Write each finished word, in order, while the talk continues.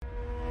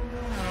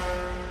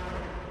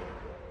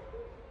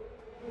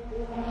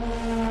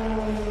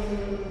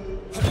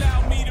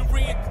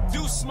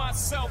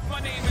myself, my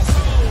name is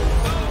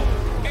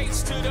O,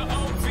 H to the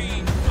OV.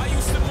 I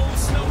used to move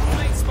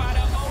snowflakes by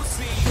the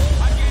OC.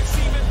 I guess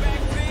even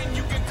back then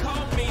you can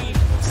call me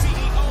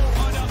CEO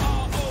of the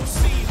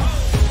ROC.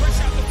 Fresh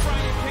out the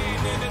frying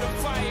pan into the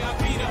fire. I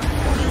be the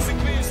music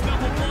biz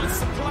 #1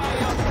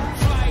 supplier.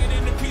 Flying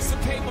in a piece of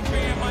paper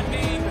bearing my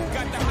name.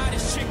 Got the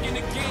hottest chick in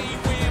the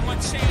game wearing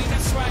my chain.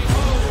 That's right,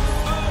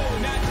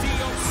 not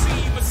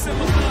DOC, but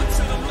similar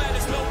to the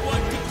letters. No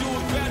one can do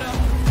it better.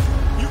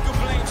 You can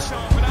blame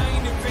Sean, but I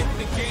ain't invented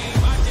the game.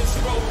 I just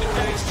rolled the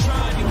dice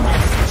trying to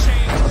get some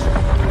change.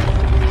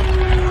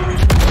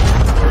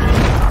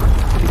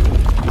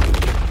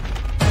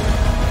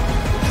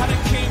 I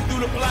done came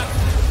through the block,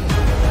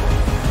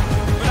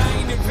 but I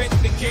ain't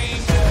invented the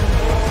game.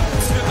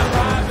 Still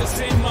alive, it's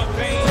in my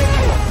veins.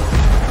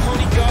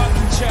 Only God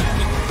can check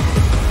me.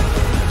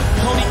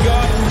 Only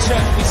God can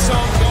check me, so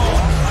I'm gone.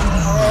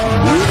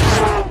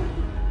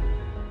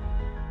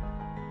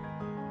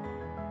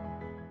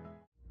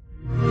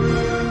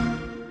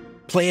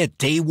 Play it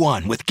day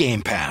one with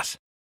Game Pass.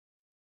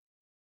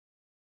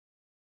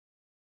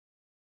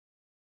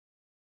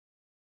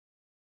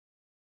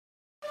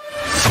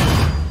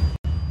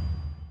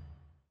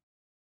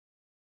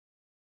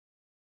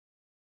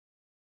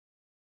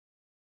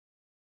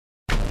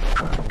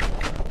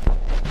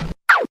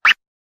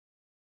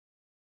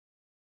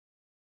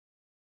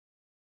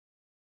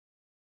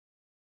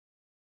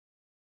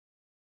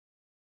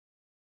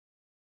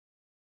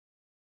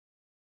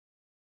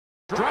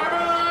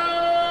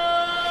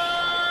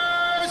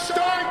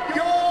 Start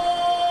your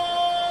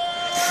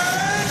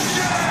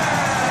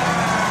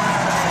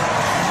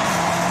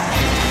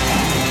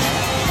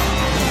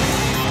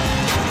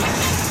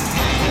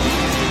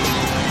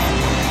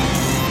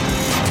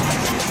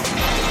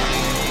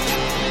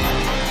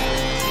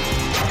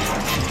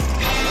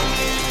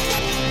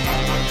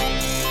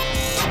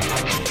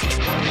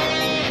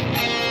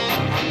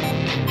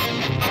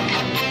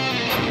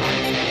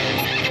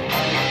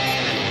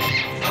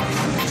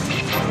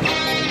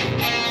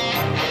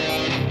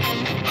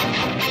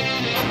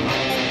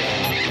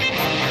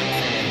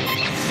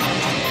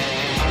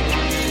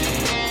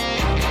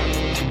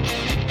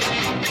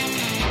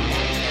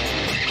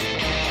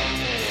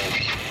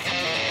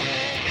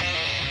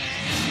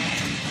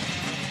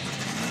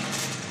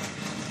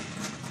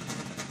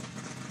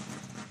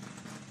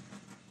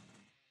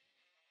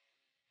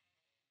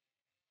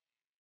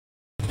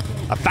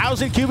A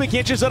 1,000 cubic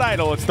inches at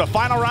idle. It's the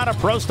final round of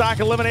Pro Stock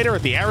Eliminator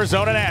at the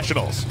Arizona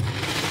Nationals.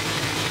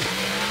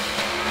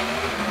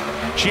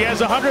 She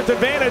has a 100th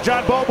advantage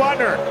on Bo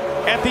Butner.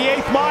 At the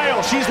 8th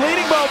mile, she's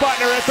leading Bo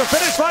Butner at the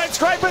finish line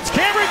stripe. It's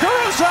Cameron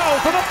Caruso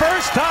for the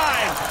first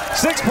time.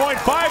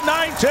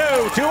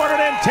 6.592,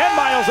 210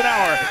 miles an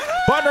hour.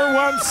 Butner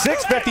won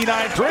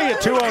 6:59.3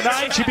 at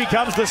 2:09. She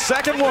becomes the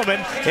second woman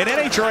in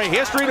NHRA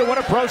history to win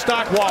a Pro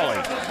Stock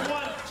Wally.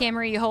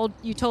 Cameron,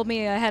 you told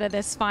me ahead of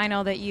this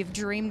final that you've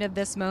dreamed of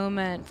this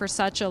moment for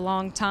such a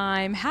long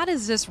time. How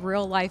does this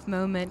real life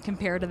moment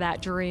compare to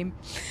that dream?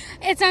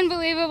 It's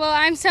unbelievable.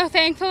 I'm so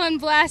thankful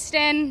and blessed,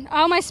 and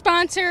all my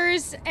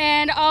sponsors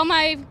and all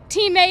my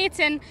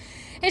teammates, and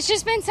it's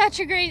just been such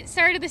a great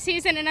start of the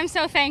season, and I'm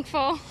so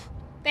thankful.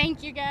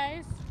 Thank you,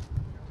 guys.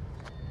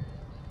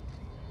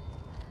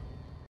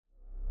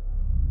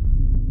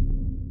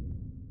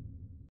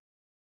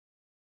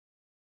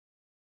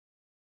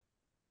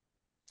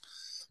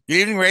 Good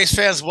evening, race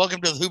fans.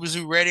 Welcome to the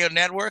Hoobazoo Radio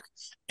Network,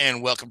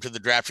 and welcome to the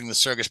Drafting the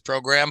Circus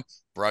program,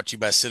 brought to you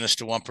by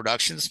Sinister One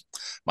Productions.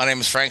 My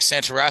name is Frank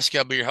Santoroski.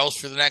 I'll be your host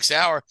for the next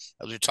hour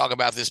as we talk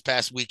about this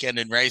past weekend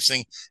in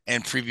racing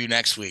and preview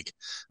next week.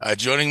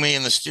 Joining me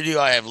in the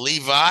studio, I have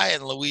Levi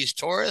and Louise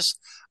Torres.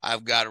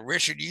 I've got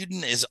Richard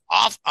Uden is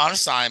off on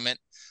assignment,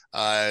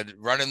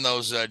 running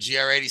those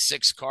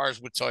GR86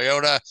 cars with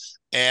Toyota,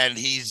 and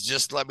he's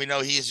just let me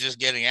know he's just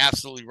getting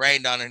absolutely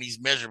rained on, and he's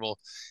miserable.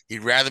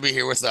 He'd rather be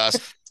here with us.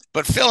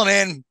 But filling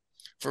in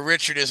for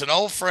Richard is an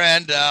old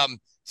friend.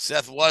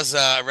 Seth was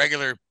a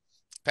regular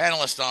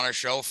panelist on our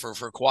show for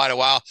quite a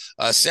while.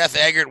 Seth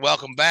Eggert,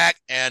 welcome back.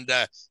 And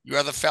you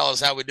other fellas,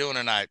 how we doing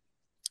tonight?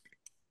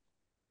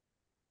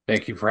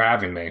 Thank you for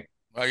having me.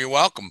 Well, you're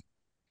welcome.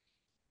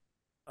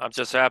 I'm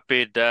just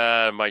happy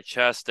that my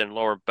chest and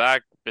lower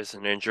back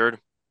isn't injured.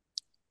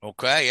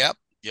 Okay,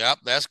 yep,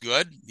 that's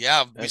good.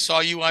 Yeah, we saw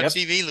you on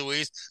TV,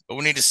 Louise, but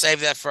we need to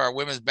save that for our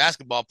women's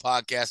basketball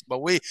podcast. But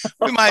we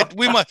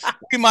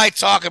might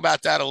talk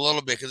about that a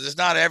little bit, because it's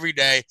not every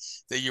day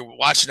that you're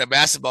watching a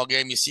basketball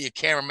game, you see a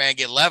cameraman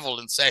get leveled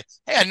and say,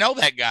 "Hey, I know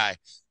that guy."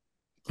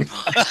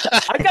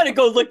 I gotta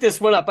go look this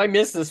one up. I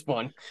missed this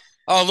one.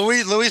 Oh,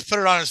 Louise put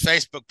it on his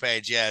Facebook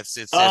page. Yeah, it's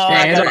and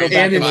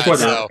it's Twitter.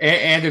 So,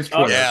 and it's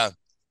Twitter. Yeah.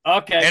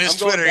 Okay. And it's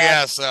Twitter,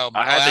 yeah. So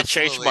I had to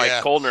change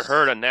my Colton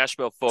Hurd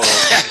Nashville photo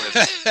with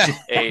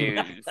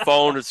a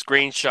phone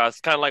screenshot.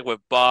 It's kind of like with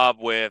Bob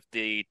with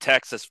the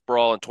Texas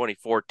Brawl in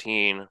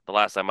 2014, the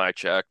last time I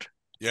checked.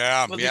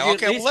 Yeah. Well, yeah.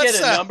 Did you at least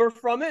get a number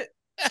from it?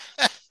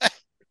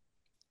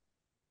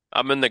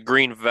 I'm in the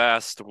green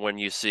vest when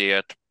you see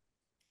it.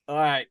 All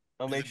right.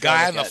 I'll make sure.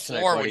 Guy on the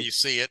floor when you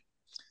see it.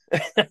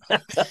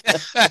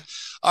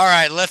 All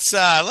right, let's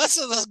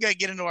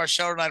get into our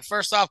show tonight.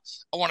 First off,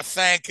 I want to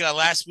thank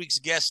last week's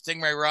guest,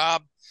 Stingray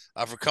Rob,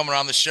 for coming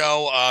on the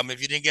show.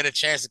 If you didn't get a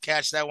chance to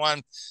catch that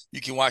one,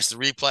 you can watch the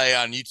replay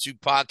on YouTube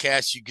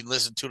podcast. You can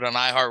listen to it on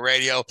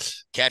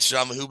iHeartRadio, catch it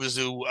on the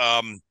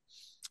Hoobazoo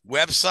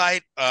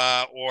website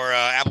or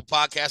Apple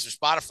Podcasts or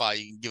Spotify.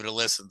 You can give it a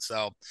listen.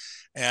 So,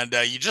 and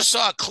you just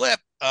saw a clip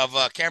of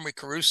Camry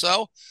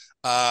Caruso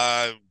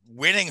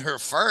winning her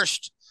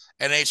first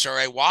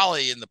NHRA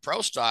Wally in the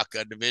Pro Stock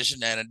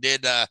division, and it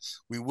did.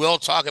 We will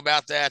talk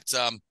about that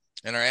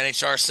in our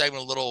NHR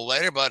segment a little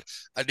later, but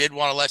I did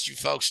want to let you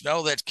folks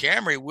know that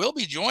Camry will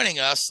be joining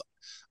us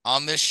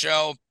on this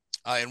show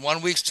in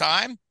 1 week's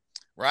time,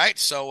 right?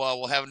 So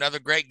we'll have another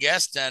great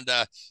guest, and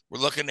we're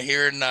looking to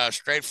hear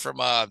straight from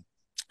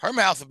her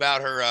mouth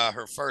about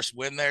her first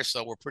win there.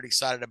 So we're pretty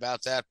excited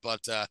about that.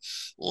 But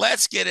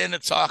let's get into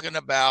talking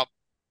about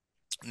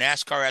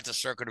NASCAR at the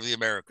Circuit of the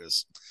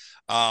Americas.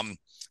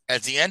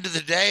 At the end of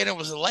the day, and it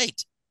was a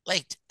late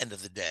end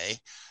of the day,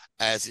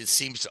 as it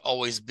seems to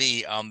always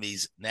be on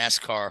these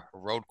NASCAR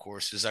road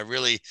courses, I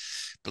really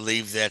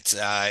believe that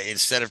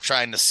instead of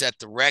trying to set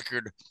the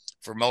record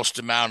for most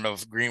amount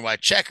of green,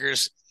 white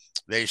checkers,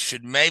 they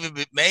should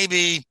maybe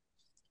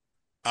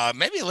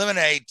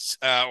eliminate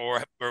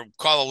or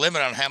call a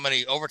limit on how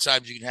many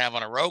overtimes you can have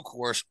on a road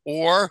course,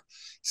 or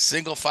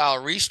single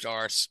file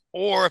restarts,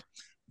 or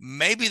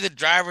maybe the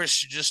drivers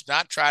should just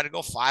not try to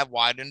go 5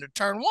 wide into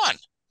turn 1.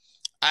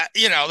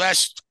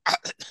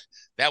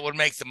 That would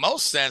make the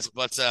most sense.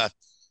 But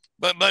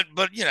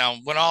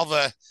when all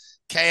the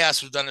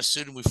chaos was done and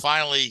suited, we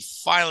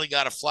finally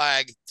got a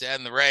flag to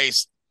end the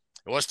race.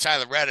 It was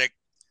Tyler Reddick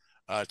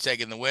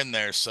taking the win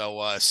there.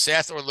 So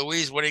Seth or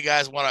Louise, what do you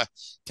guys want to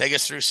take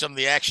us through some of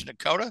the action at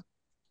COTA?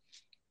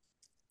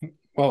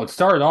 Well, it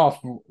started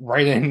off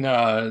right in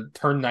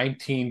turn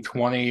 19,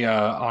 20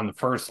 on the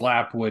first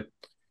lap with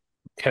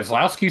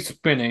Keselowski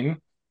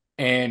spinning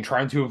and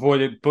trying to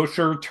avoid it.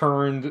 Buescher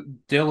turned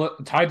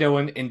Ty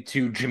Dillon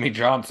into Jimmy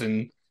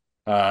Johnson.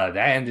 That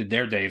ended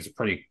their days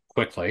pretty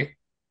quickly.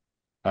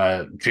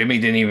 Jimmy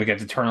didn't even get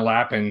to turn a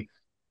lap, and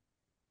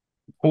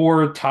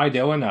poor Ty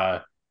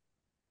Dillon,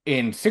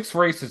 in 6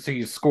 races,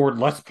 he scored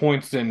less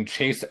points than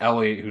Chase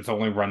Elliott, who's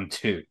only run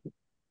 2.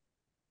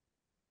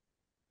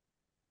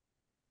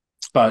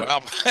 But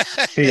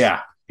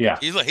yeah.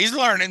 He's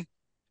learning.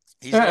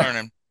 He's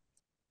learning.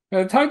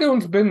 Ty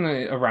Dillon's been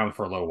around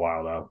for a little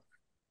while, though.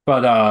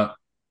 But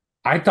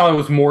I thought it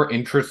was more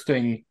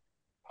interesting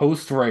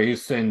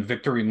post-race in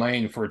victory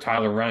lane for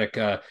Tyler Reddick.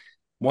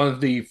 One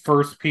of the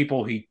first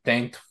people he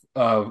thanked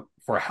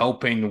for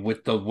helping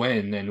with the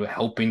win and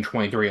helping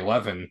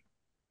 2311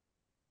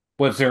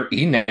 was their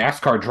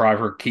NASCAR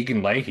driver,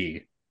 Keegan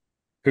Leahy,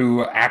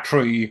 who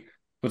actually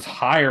was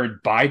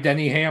hired by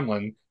Denny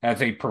Hamlin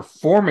as a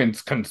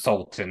performance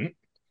consultant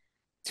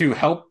to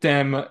help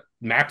them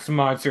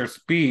maximize their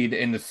speed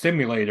in the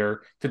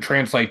simulator to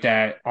translate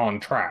that on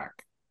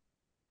track.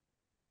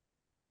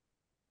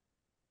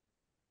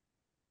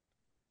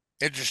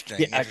 Interesting.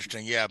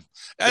 Yeah.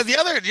 The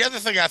other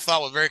thing I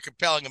thought was very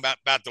compelling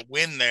about the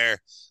win there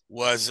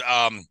was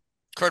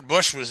Kurt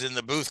Busch was in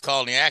the booth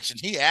calling the action.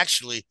 He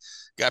actually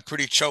got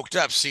pretty choked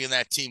up seeing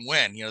that team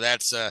win.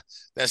 That's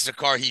the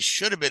car he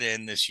should have been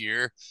in this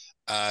year.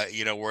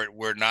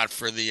 Were not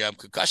for the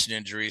concussion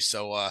injury.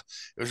 So it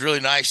was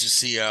really nice to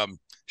see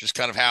just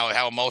kind of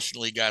how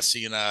emotionally he got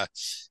seeing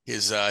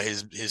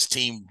his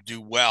team do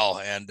well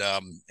and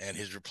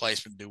his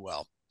replacement do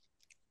well.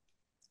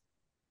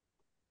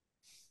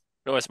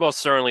 No, it's most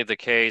certainly the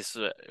case.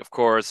 Of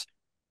course,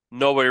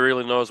 nobody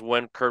really knows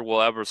when Kurt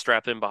will ever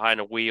strap in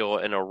behind a wheel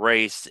in a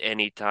race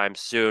anytime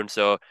soon.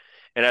 So,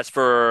 and as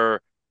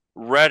for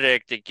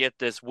Reddick to get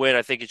this win,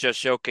 I think it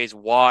just showcased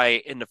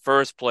why, in the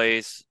first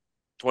place,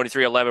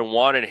 2311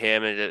 wanted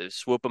him and to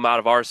swoop him out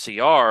of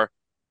RCR.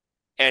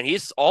 And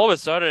he's all of a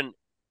sudden,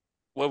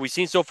 what we've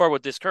seen so far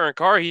with this current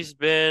car, he's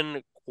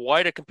been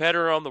quite a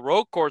competitor on the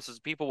road courses.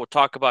 People will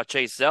talk about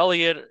Chase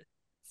Elliott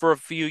for a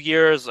few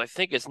years. I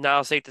think it's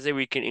now safe to say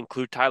we can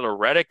include Tyler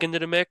Reddick into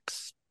the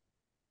mix.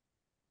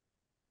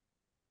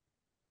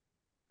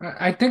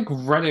 I think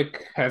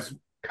Reddick has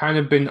kind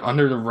of been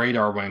under the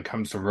radar when it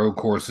comes to road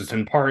courses.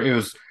 In part, it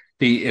was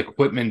the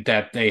equipment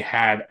that they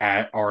had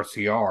at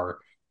RCR,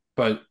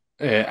 but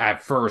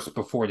at first,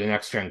 before the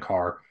next-gen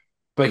car.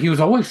 But he was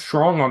always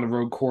strong on the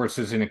road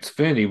courses in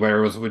Xfinity, whether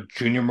it was with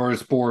Junior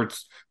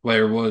Motorsports,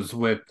 whether it was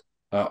with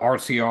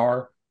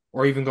RCR,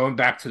 or even going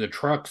back to the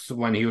trucks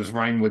when he was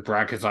running with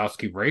Brad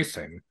Keselowski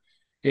Racing.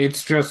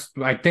 It's just,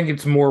 I think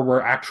it's more we're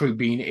actually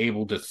being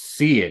able to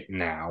see it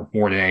now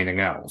more than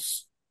anything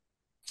else.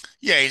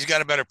 Yeah, he's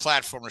got a better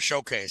platform to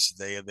showcase.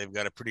 They've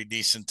got a pretty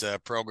decent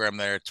program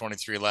there at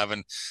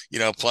 2311.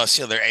 Plus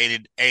they're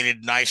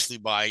aided nicely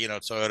by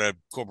Toyota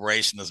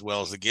Corporation as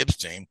well as the Gibbs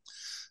team.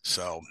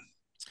 So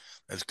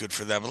that's good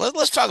for them.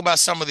 Let's talk about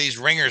some of these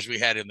ringers we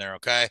had in there,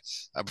 okay?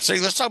 So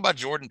let's talk about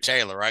Jordan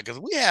Taylor, right? Because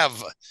we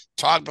have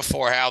talked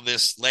before how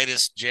this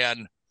latest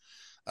gen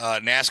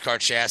NASCAR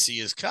chassis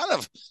is kind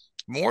of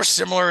more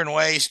similar in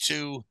ways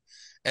to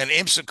an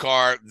IMSA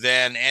car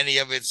than any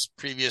of its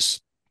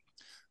previous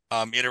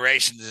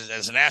iterations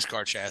as a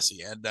NASCAR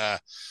chassis. And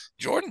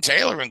Jordan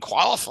Taylor in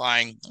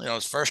qualifying,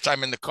 his first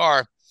time in the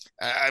car,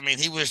 I mean,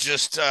 he was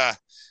just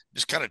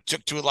kind of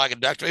took to it like a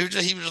duck.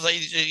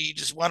 He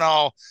just went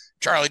all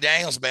Charlie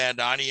Daniels band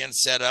on you and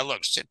said,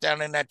 "Look, sit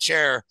down in that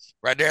chair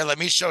right there. Let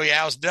me show you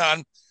how it's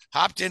done."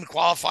 Hopped in,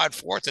 qualified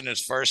fourth in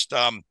his first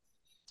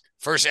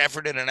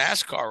effort in a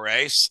NASCAR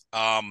race.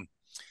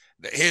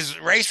 His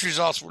race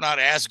results were not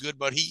as good,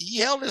 but he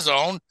held his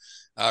own,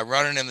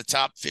 running in the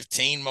top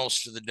 15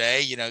 most of the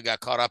day. Got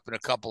caught up in a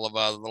couple of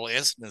little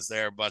incidents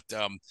there. But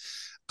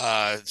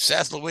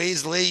Seth,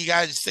 Louise, Lee, you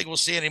guys think we'll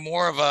see any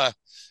more of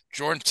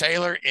Jordan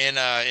Taylor in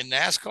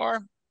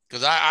NASCAR?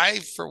 Because I,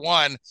 for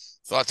one,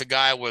 thought the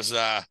guy was,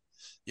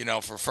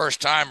 for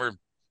first timer,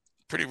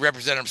 pretty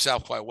represented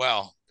himself quite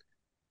well.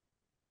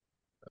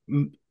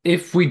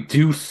 If we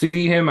do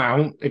see him, I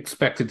don't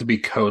expect it to be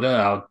COTA.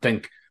 I'll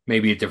think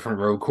maybe a different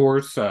road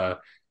course.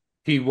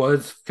 He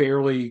was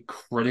fairly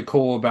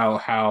critical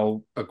about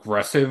how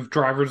aggressive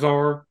drivers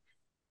are,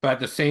 but at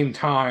the same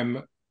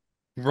time,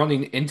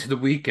 running into the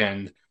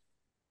weekend,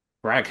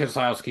 Brad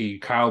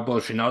Keselowski, Kyle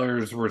Busch, and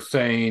others were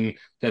saying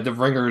that the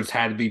ringers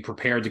had to be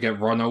prepared to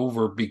get run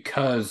over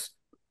because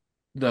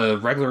the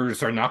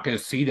regulars are not going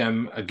to see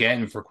them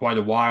again for quite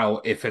a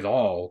while, if at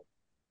all.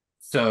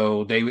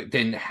 So they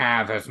didn't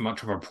have as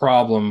much of a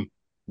problem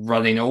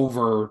running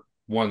over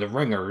one of the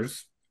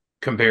ringers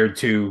compared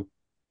to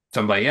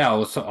somebody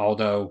else,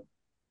 although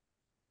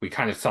we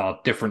kind of saw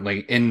it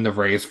differently in the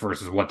race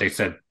versus what they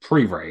said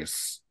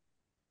pre-race.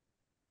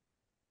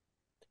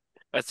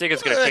 I think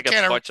it's going to take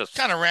a bunch of...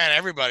 Kind of ran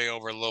everybody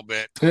over a little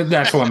bit.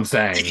 That's what I'm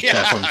saying. Yeah,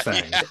 that's what I'm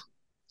saying.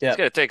 Yeah. It's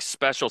going to take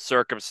special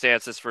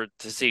circumstances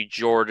to see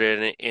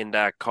Jordan in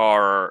that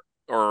car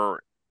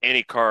or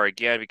any car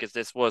again, because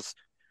this was...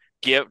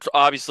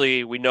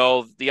 Obviously, we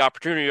know the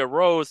opportunity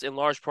arose in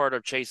large part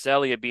of Chase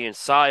Elliott being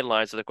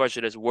sidelined. So the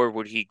question is, where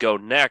would he go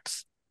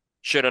next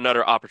should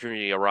another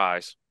opportunity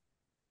arise?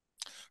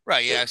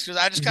 Right, yeah. Because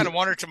I just kind of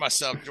wondered to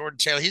myself, Jordan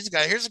Taylor, here's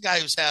a guy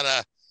who's had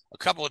a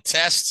couple of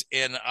tests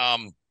in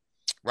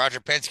Roger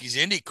Penske's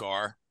Indy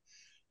car.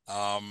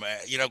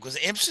 Because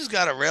IMSA's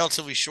got a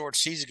relatively short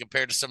season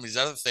compared to some of these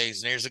other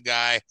things. And here's a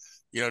guy,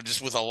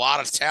 just with a lot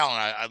of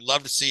talent. I'd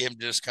love to see him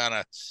just kind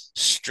of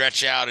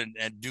stretch out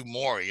and do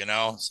more,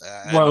 So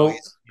I know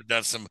he's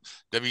done some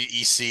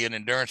WEC and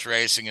endurance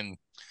racing and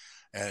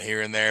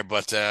here and there.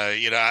 But,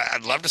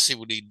 I'd love to see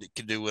what he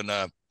can do in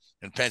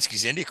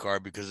Penske's Indy car,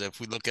 because if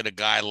we look at a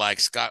guy like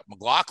Scott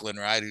McLaughlin,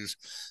 right, who's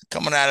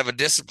coming out of a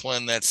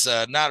discipline that's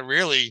not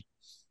really,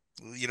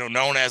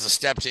 known as a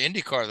step to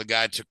IndyCar, the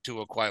guy took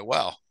to it quite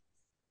well.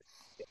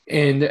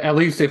 And at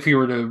least if he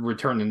were to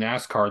return to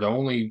NASCAR, the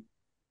only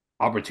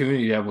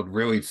opportunity that would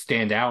really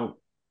stand out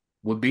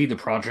would be the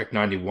Project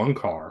 91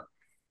 car,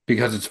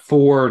 because it's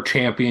 4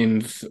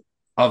 champions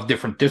of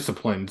different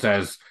disciplines,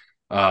 as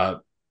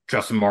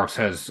Justin Marks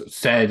has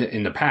said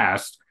in the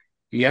past.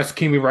 Yes,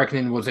 Kimi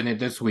Räikkönen was in it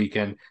this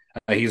weekend.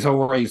 He's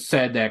already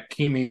said that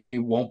Kimi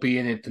won't be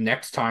in it the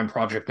next time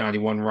Project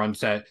 91 runs,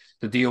 that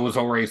the deal was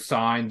already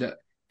signed,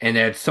 and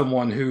that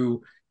someone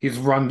who he's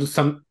run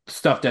some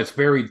stuff that's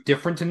very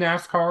different in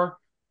NASCAR,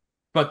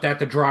 but that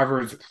the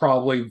driver is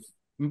probably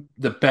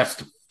the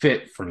best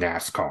fit for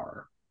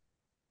NASCAR.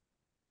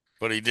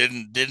 But he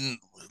didn't give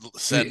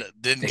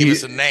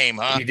us a name,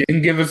 huh? He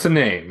didn't give us a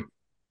name.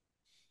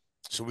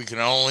 So we can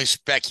only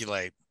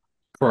speculate.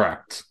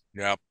 Correct.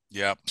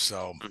 Yep.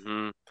 So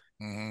who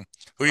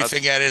do you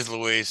think that is,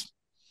 Louise?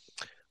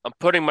 I'm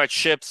putting my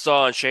chips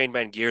on Shane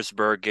Van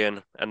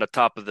Giersbergen and the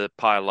top of the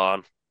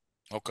pylon.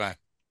 Okay.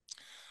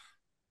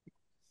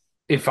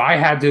 If I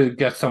had to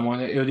guess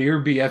someone, it would either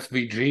be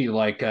SVG,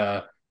 like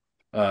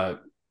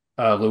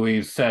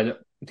Louise said.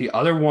 The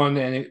other one,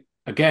 and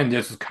again,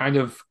 this is kind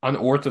of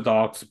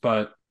unorthodox,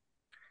 but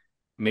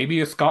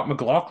maybe a Scott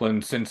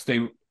McLaughlin, since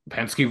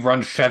Penske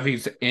runs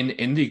Chevys in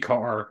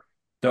IndyCar.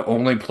 The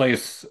only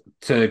place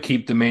to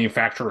keep the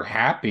manufacturer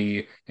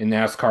happy in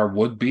NASCAR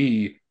would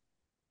be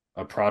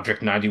a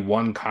Project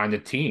 91 kind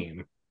of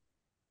team.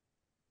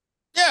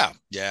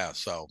 Yeah.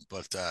 So,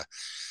 but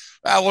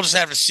we'll just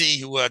have to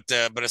see what.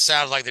 But it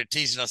sounds like they're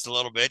teasing us a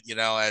little bit,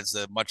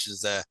 as much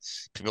as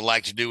people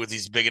like to do with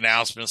these big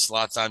announcements. A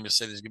lot of times you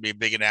say there's going to be a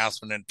big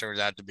announcement, and it turns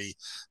out to be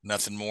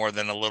nothing more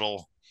than a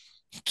little,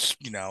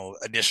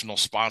 additional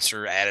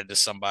sponsor added to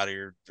somebody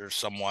or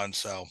someone.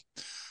 So.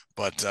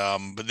 But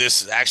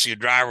this is actually a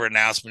driver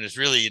announcement. It's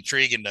really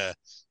intriguing to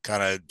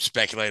kind of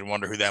speculate and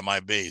wonder who that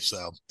might be.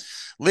 So,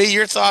 Lee,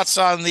 your thoughts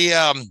on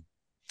the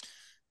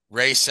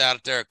race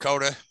out there at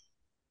COTA?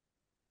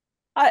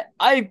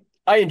 I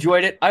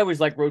enjoyed it. I always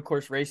like road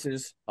course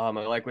races. I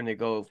like when they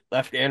go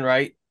left and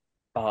right.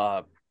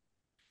 I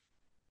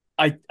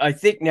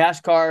think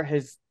NASCAR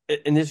has,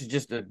 and this is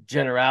just a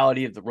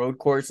generality of the road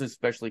courses,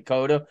 especially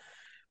COTA.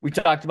 We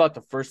talked about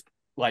the first,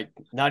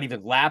 not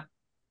even lap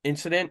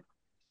incident.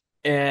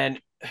 And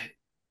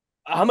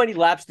how many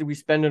laps did we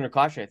spend under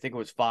caution? I think it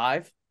was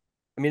 5.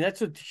 I mean,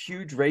 that's a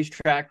huge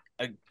racetrack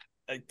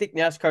think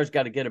NASCAR's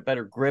got to get a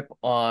better grip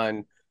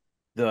on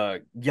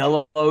the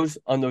yellows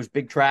on those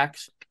big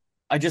tracks.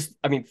 I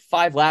mean,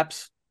 5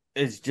 laps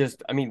is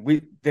just. I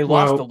mean, they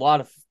lost a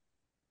lot of.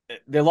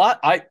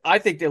 I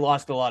think they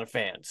lost a lot of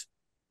fans.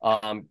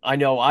 I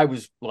know I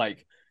was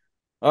like,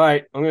 all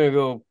right, I'm gonna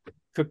go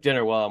cook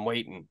dinner while I'm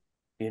waiting.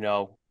 You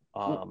know.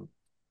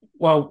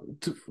 Well,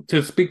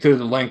 to speak to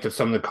the length of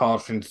some of the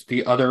cautions,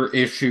 the other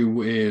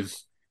issue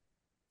is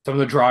some of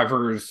the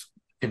drivers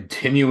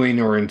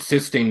continuing or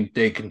insisting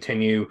they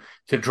continue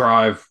to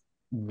drive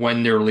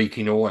when they're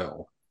leaking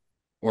oil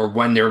or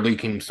when they're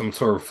leaking some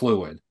sort of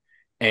fluid.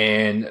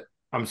 And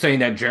I'm saying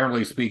that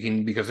generally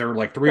speaking because there were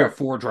like 3 or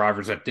 4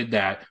 drivers that did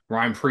that.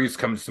 Ryan Preece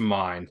comes to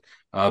mind.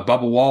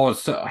 Bubba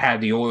Wallace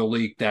had the oil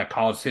leak that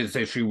caused his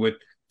issue with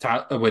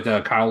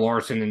Kyle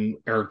Larson and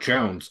Eric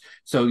Jones.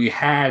 So you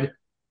had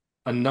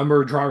a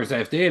number of drivers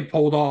that if they had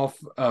pulled off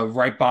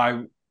right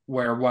by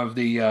where one of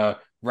the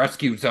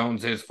rescue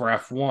zones is for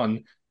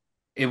F1,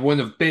 it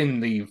wouldn't have been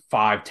the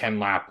 5-10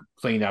 lap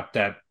cleanup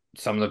that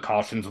some of the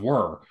cautions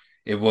were.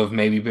 It would have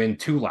maybe been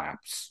 2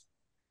 laps.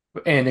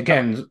 And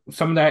again,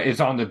 some of that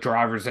is on the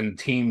drivers and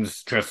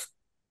teams, just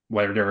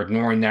whether they're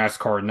ignoring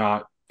NASCAR or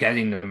not,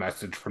 getting the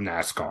message from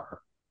NASCAR.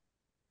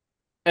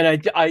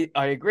 And I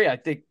agree. I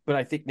think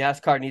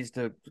NASCAR needs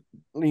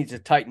to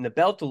tighten the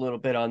belt a little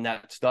bit on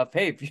that stuff.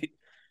 Hey,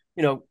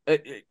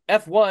 if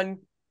F1,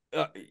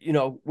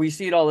 we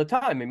see it all the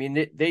time. I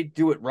mean, they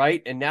do it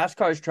right, and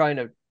NASCAR is trying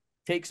to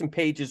take some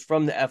pages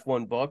from the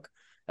F1 book.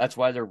 That's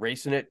why they're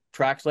racing at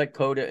tracks like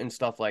COTA and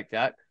stuff like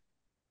that.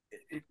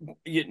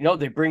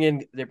 They bring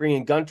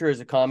in Gunter as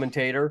a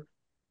commentator.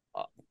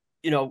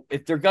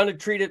 If they're going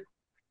to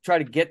try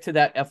to get to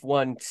that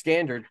F1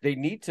 standard, they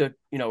need to,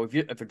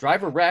 if a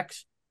driver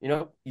wrecks,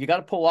 you got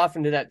to pull off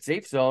into that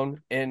safe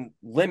zone and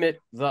limit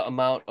the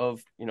amount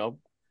of,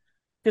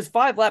 because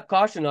 5 lap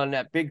caution on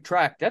that big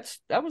track,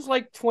 that was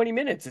like 20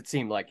 minutes. It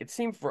seemed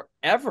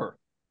forever.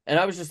 And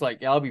I was just like,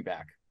 yeah, I'll be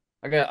back.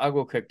 I'll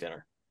go cook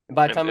dinner. And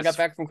by the time I got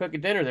back from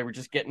cooking dinner, they were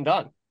just getting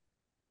done.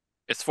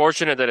 It's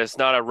fortunate that it's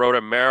not a Road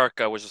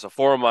America, which is a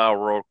 4-mile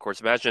road course.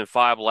 Imagine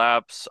 5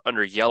 laps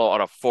under yellow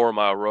on a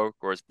 4-mile road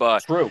course.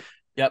 But true.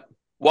 Yep.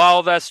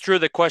 While that's true,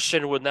 the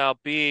question would now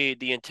be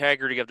the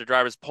integrity of the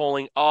drivers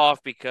pulling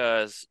off,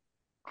 because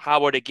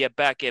how would it get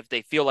back if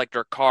they feel like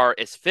their car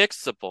is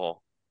fixable?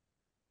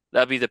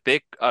 That'd be the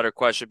big other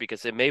question,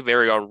 because it may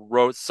vary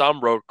on some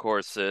road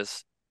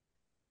courses,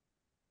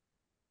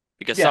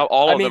 because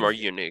all of them are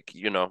unique,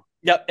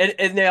 Yeah,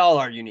 and they all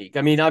are unique.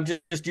 I mean, I'm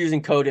just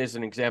using COTA as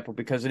an example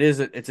because it's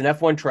an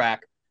F1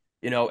 track,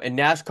 and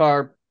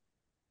NASCAR,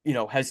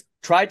 has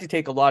tried to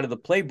take a lot of the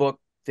playbook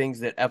things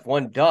that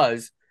F1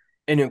 does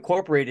and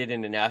incorporate it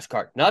into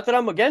NASCAR. Not that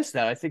I'm against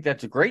that. I think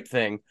that's a great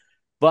thing,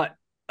 but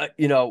I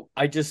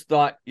just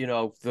thought,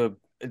 NASCAR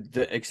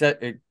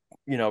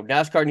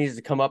needs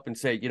to come up and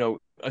say,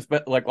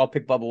 like I'll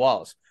pick Bubba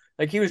Wallace.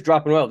 Like he was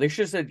dropping oil. They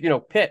should have said,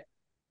 pit,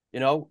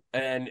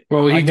 and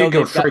well, he did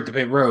go straight to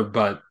pit road,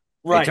 but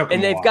right.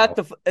 And they've got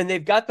the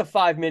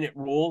 5-minute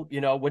rule.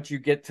 Once you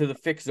get to the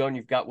fix zone,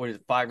 you've got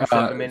 5 or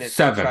 7 minutes.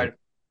 7.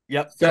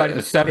 Try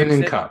to 7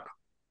 in Cup.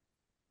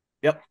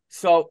 Yep.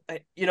 So,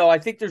 I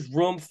think there's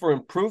room for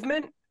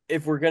improvement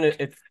if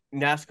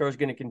NASCAR is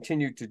going to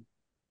continue to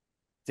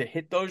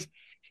hit those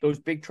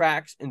big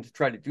tracks and to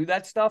try to do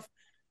that stuff.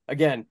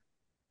 Again,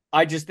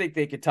 I just think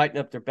they could tighten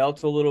up their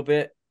belts a little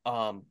bit.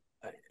 I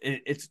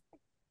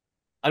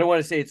don't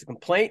want to say it's a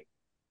complaint.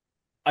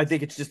 I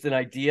think it's just an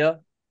idea.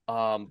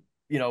 Other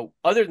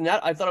than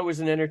that, I thought it was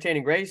an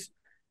entertaining race.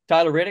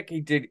 Tyler Riddick,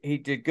 he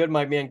did good.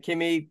 My man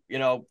Kimmy,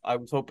 I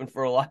was hoping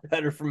for a lot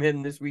better from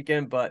him this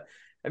weekend, but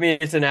I mean,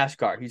 it's a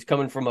NASCAR. He's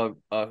coming from an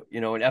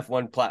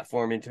F1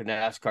 platform into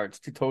NASCAR. It's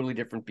 2 totally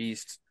different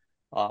beasts.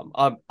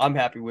 I'm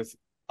happy with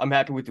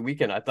the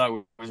weekend. I thought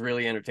it was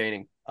really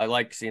entertaining. I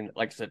like seeing,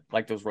 like I said,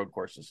 like those road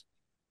courses.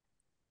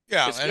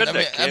 Yeah, and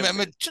I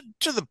mean,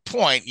 to the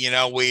point,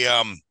 we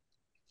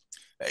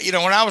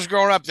when I was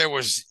growing up,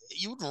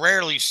 you would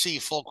rarely see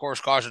full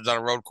course cautions on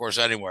a road course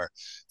anywhere.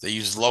 They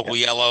used local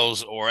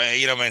yellows or,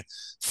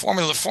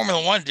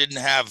 Formula One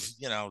didn't have,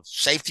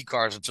 safety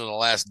cars until the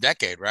last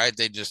decade, right?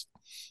 They just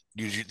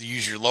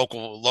use your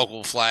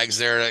local flags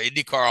there.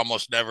 IndyCar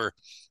almost never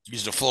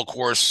used a full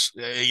course,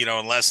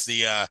 unless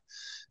the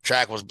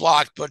track was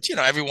blocked. But,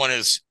 everyone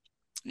is,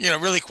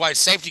 really quite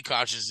safety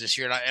conscious this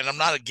year. And I'm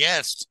not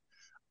against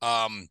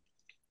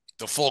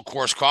the full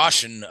course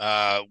caution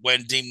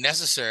when deemed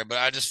necessary, but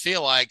I just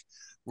feel like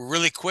we're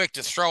really quick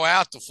to throw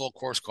out the full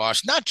course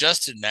caution, not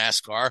just in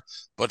NASCAR,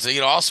 but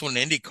also in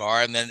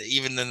IndyCar. And then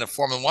even in the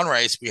Formula One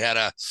race, we had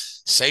a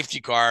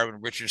safety car.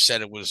 And Richard said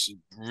it was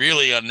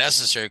really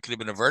unnecessary. It could have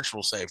been a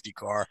virtual safety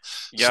car.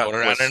 Yeah, so,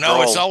 I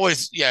know it's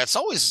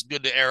always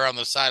good to err on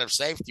the side of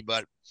safety,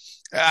 but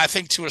I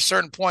think to a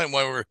certain point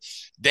when we're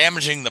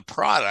damaging the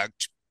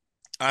product,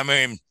 I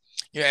mean,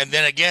 yeah, and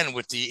then again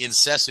with the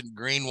incessant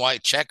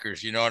green-white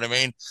checkers, you know what I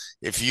mean?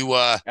 If you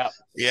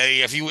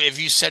if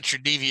you set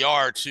your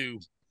DVR to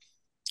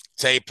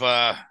tape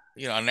a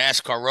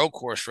NASCAR road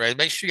course race,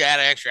 make sure you add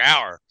an extra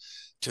hour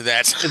to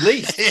that. At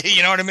least.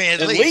 You know what I mean?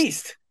 At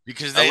least.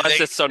 Because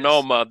unless it's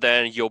Sonoma,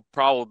 then you'll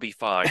probably be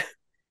fine.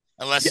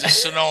 Unless it's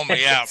Sonoma,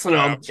 yeah.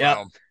 Sonoma,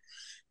 yeah.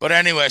 But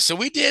anyway, so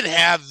we did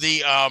have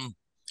the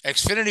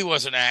Xfinity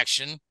was in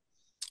action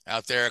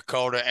out there at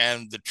COTA,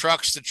 and the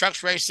trucks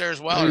raced there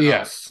as well.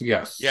 Yes.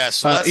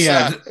 So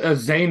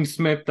Zane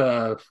Smith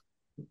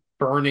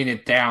burning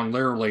it down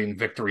literally in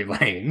victory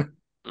lane.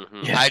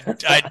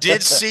 Mm-hmm. I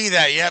did see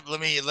that. Yep.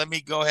 Let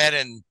me go ahead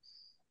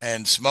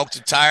and smoke the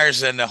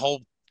tires, and the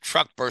whole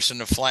truck burst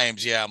into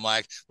flames. Yeah, I'm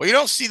like, well, you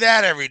don't see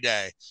that every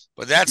day,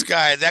 but that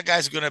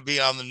guy's going to be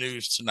on the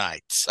news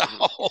tonight. So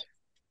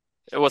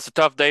it was a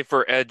tough day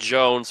for Ed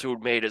Jones, who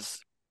made his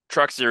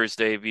Truck Series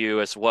debut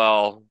as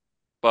well,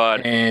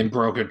 and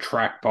broke a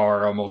track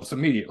bar almost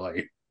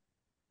immediately.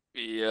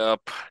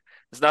 Yep,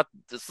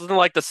 this isn't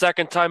like the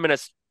second time in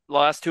his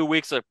last 2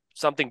 weeks that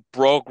something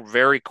broke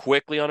very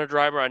quickly on a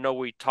driver. I know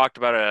we talked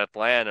about it at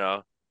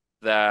Atlanta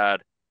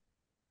that.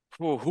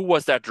 Who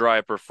was that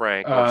driver,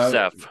 Frank or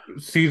Seth?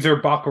 Cesar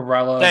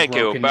Baccarella. Thank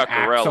you,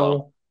 Baccarella.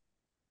 Axle.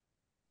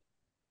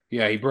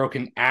 Yeah, he broke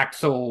an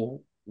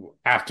axle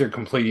after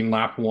completing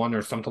lap 1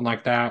 or something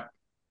like that.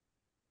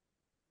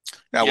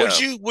 Now,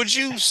 would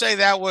you say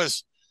that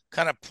was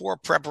kind of poor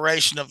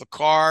preparation of the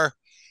car,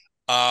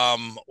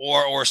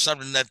 or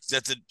something that's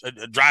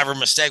a driver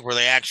mistake where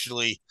they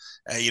actually,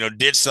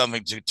 did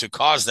something to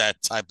cause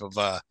that type of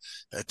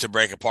to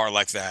break apart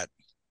like that?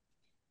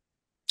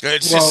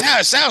 It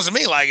sounds to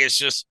me like it's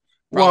just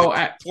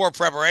poor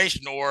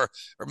preparation, or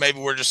maybe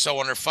we're just so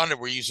underfunded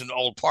we're using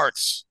old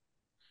parts.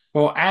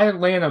 Well, at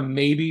Atlanta,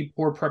 maybe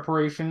poor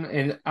preparation,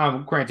 and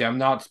granted, I'm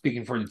not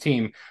speaking for the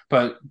team,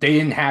 but they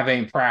didn't have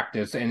any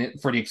practice, and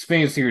for the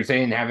Xfinity Series, they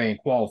didn't have any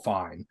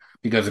qualifying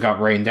because it got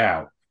rained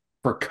out.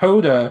 For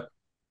COTA,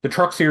 the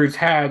Truck Series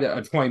had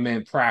a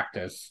 20-minute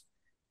practice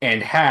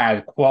and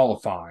had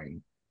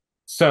qualifying.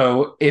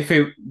 So if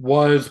it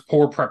was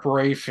poor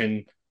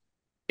preparation,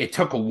 it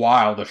took a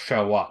while to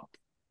show up.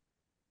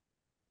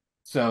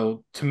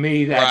 So to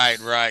me,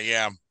 that's right,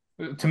 yeah.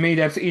 To me,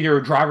 that's either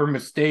a driver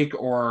mistake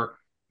or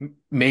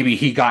maybe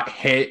he got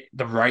hit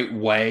the right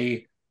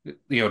way,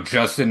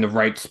 just in the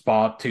right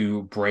spot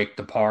to break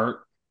the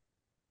part.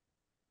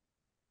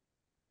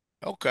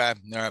 Okay.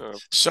 All right.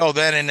 So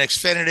then in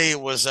Xfinity, it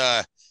was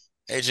AJ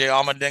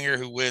Allmendinger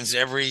who wins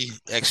every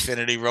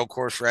Xfinity road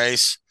course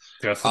race.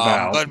 Just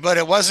about. But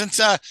it wasn't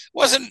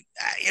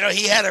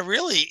he had a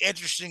really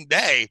interesting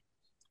day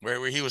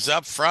where he was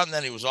up front, and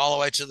then he was all the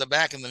way to the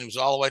back, and then he was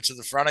all the way to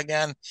the front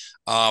again.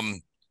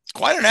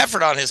 Quite an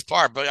effort on his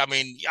part, but I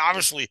mean,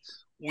 obviously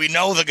we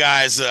know the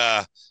guy's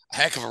a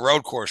heck of a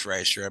road course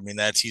racer. I mean,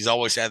 he's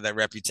always had that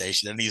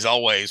reputation, and he's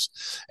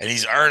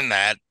earned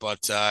that.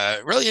 But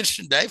really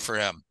interesting day for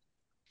him.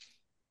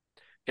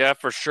 Yeah,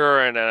 for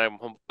sure, and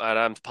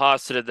I'm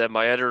positive that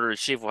my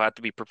editor-in-chief will have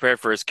to be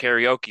prepared for his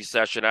karaoke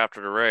session after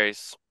the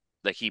race.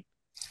 In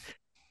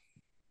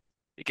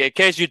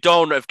case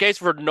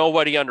for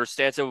nobody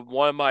understands it,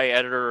 one of my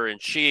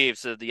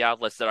editor-in-chiefs of the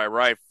outlets that I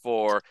write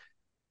for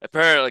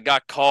apparently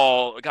got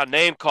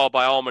name called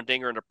by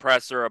Allmendinger in the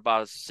presser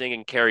about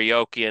singing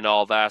karaoke and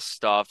all that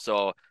stuff.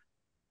 So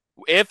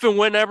if and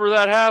whenever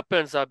that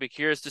happens, I'd be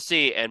curious to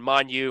see. And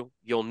mind you,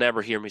 you'll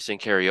never hear me sing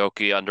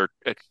karaoke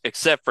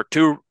except for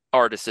 2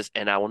 artists,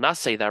 and I will not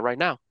say that right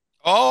now.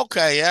 Oh,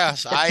 okay,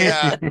 yes.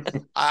 I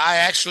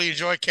actually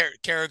enjoy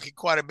karaoke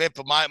quite a bit,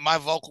 but my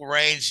vocal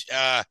range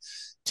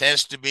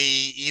tends to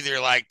be either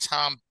like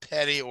Tom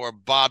Petty or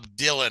Bob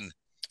Dylan,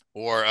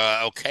 or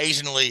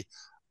occasionally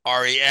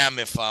REM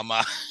if I'm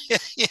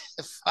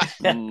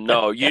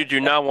No, you do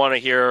not want to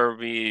hear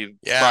me.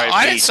 Yeah,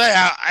 I didn't say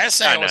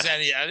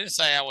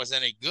I was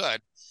any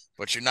good,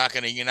 but you're not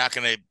gonna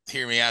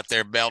hear me out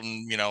there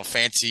belting,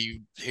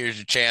 fancy, here's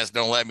your chance,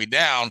 don't let me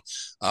down.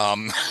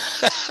 No,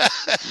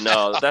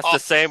 that's the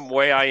same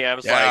way I am.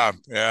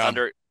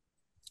 It's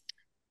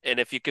and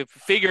if you could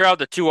figure out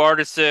the 2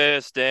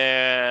 artists,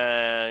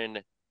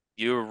 then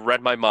you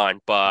read my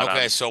mind. But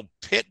okay, so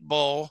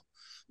Pitbull.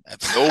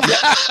 Nope.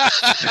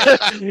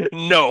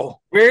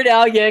 No. Weird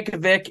Al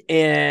Yankovic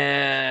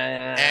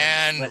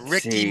and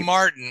Ricky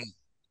Martin.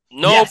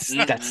 Nope,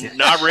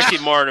 not Ricky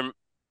Martin.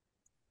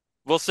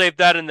 We'll save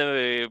that in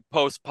the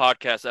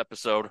post-podcast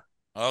episode.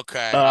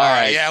 Okay. All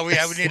right. Yeah, we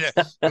need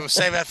we'll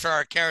save that for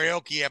our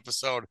karaoke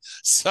episode.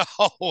 So,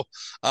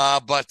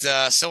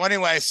 so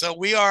anyway, so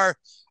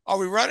are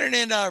we running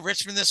in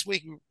Richmond this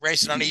week?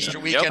 Racing on Easter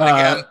weekend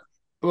again?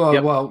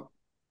 Well,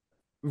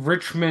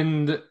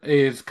 Richmond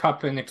is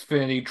Cup and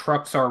Xfinity.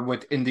 Trucks are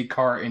with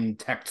IndyCar in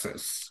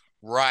Texas.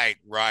 Right.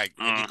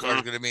 IndyCar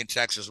is going to be in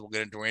Texas. We'll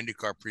get into our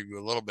IndyCar preview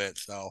a little bit,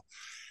 so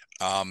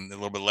a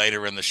little bit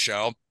later in the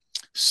show.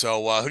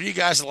 So, who do you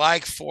guys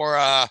like for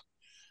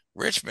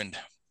Richmond?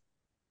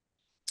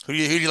 Who do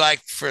you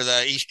like for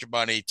the Easter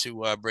Bunny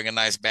to bring a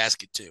nice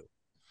basket to?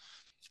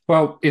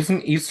 Well,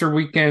 isn't Easter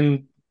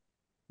weekend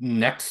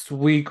next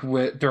week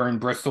during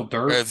Bristol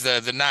Dirt?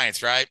 The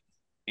 9th, right?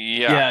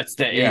 Yeah, it's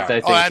the 8th, I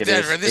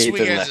think. This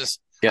weekend is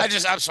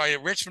I'm sorry,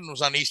 Richmond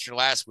was on Easter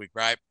last week,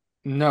 right?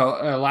 No,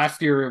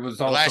 last year it was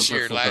also last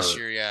Bristol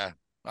year, Dirt. yeah.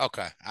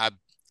 Okay.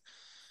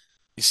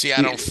 You see,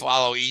 I don't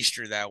follow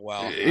Easter that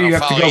well. I You don't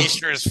have to follow go.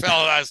 Easter as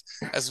well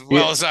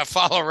Yeah, as I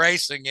follow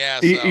racing. Yeah,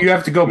 so you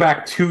have to go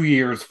back 2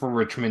 years for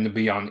Richmond to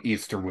be on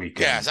Easter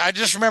weekend. yes, I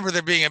just remember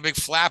there being a big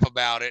flap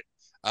about it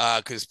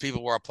because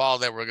people were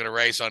appalled that we're going to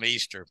race on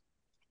Easter.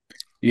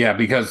 Yeah,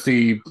 because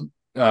the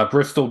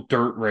Bristol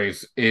Dirt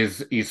Race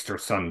is Easter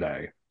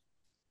Sunday.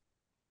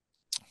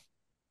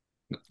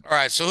 All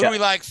right, so who do Yeah. we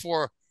like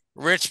for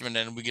Richmond?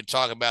 And we can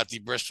talk about the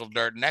Bristol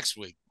Dirt next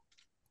week.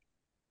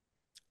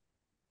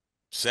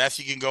 Seth,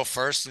 you can go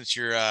first since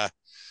you're.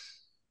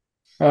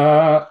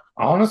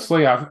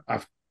 Honestly,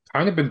 I've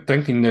kind of been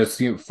thinking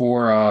this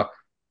for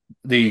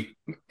the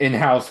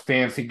in-house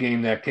fancy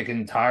game that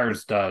Kickin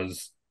Tires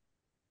does.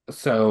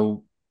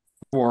 So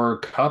for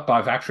Cup,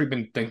 I've actually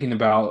been thinking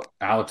about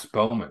Alex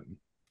Bowman.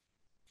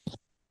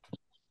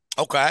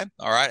 Okay,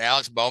 all right,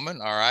 Alex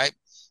Bowman. All right,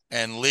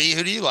 and Lee,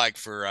 who do you like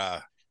for?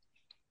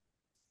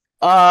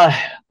 I'm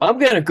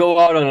gonna go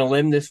out on a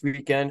limb this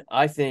weekend.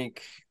 I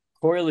think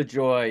Corey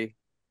LaJoy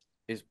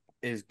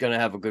is gonna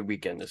have a good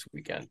weekend this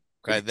weekend.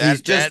 Okay,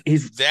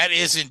 that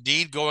is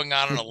indeed going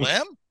out on a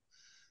limb.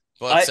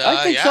 But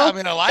I think yeah, so. I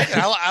mean, I like it.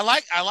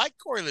 I like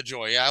Corey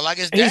LaJoy. Yeah, I like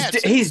his He's dad. Too.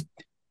 he's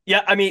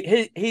yeah. I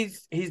mean,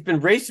 he's been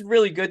racing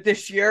really good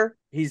this year.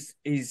 He's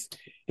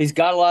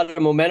got a lot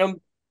of momentum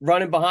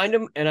running behind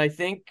him, and I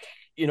think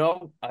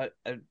I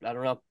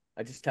don't know.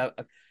 I just have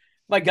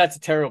my guts are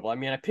terrible. I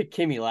mean, I picked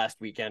Kimmy last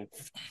weekend.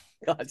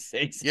 For God's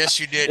sakes. Yes,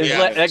 you did.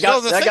 Yeah, that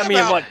got me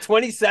in what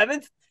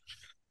 27th.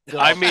 So,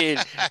 I mean,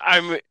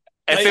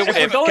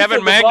 if going Kevin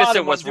to the Magnuson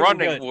bottom, was I'm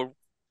doing running,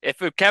 if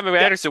Kevin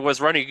Magnuson was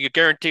running, you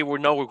guarantee we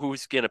know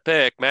who's going to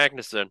pick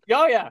Magnuson.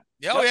 Oh yeah.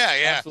 Oh yeah,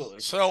 yeah.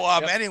 Absolutely. So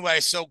anyway,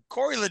 so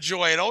Corey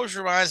LaJoy, it always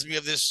reminds me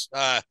of this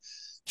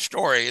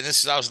story. And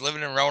this is I was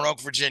living in Roanoke,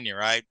 Virginia,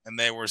 right? And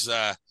there was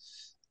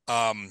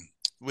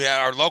we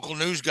had our local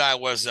news guy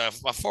was a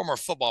former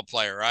football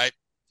player, right?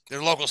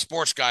 Their local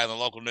sports guy in the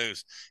local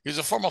news. He was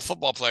a former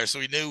football player,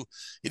 so he knew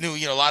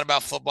a lot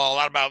about football, a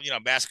lot about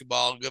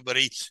basketball, good, but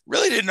he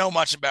really didn't know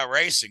much about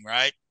racing,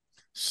 right?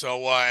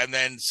 So and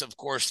then of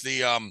course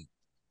the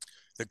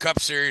Cup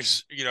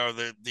Series,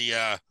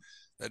 the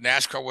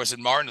NASCAR was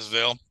in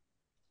Martinsville,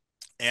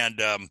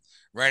 and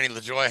Randy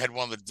LaJoy had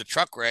won the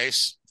truck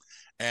race.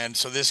 And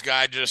so this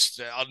guy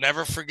I'll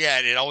never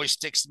forget. It always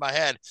sticks in my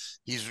head.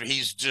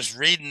 He's just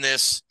reading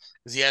this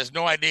because he has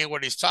no idea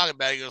what he's talking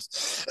about. He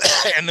goes,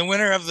 and the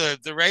winner of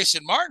the race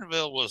in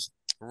Martinsville was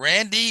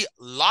Randy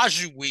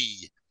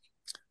LaJoie.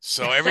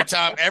 So every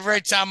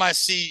time I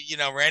see,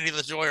 Randy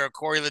LaJoy or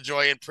Corey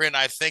LaJoy in print,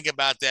 I think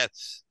about that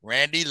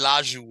Randy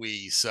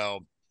LaJoie. So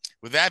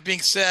with that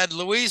being said,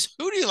 Louise,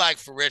 who do you like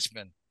for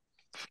Richmond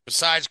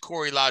besides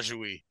Corey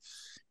LaJoie?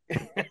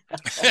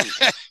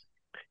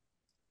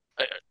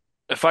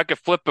 If I could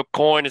flip a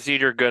coin,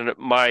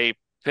 my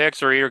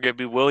picks are either gonna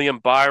be William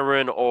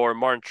Byron or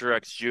Martin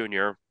Truex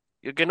Jr.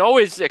 You can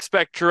always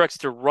expect Truex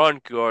to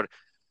run good,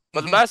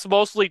 but that's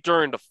mostly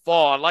during the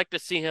fall. I'd like to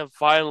see him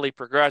finally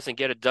progress and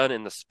get it done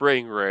in the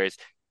spring race.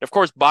 And of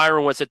course,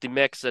 Byron was at the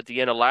mix at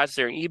the end of last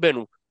year.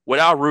 Even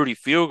without Rudy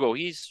Fugle,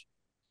 he's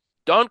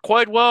done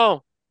quite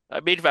well.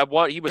 I mean,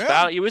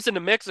 he was in the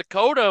mix of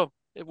COTA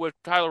with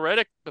Tyler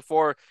Reddick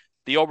before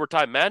the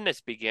overtime madness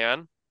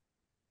began.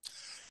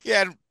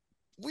 Yeah,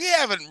 we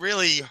haven't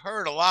really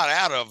heard a lot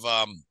out of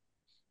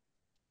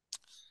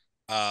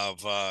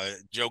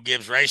Joe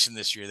Gibbs Racing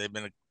this year. They've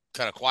been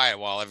kind of quiet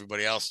while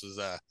everybody else is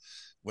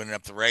winning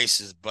up the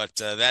races. But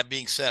that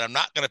being said, I'm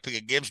not going to pick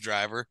a Gibbs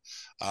driver,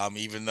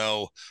 even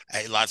though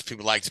lots of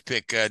people like to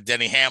pick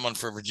Denny Hamlin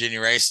for Virginia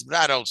races. But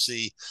I don't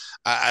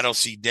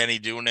see Denny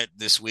doing it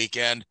this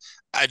weekend.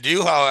 I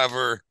do,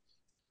 however,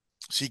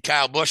 see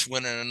Kyle Busch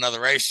winning another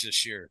race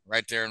this year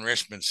right there in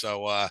Richmond.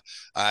 So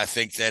I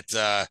think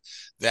that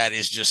that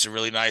is just a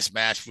really nice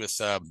match with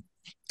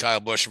Kyle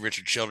Busch and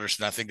Richard Childress,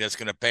 and I think that's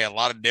going to pay a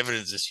lot of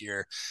dividends this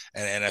year.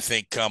 And I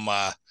think come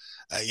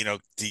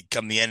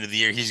the end of the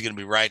year, he's going to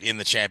be right in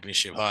the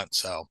championship hunt.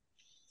 So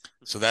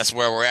that's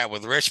where we're at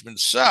with Richmond.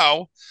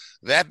 So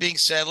that being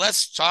said,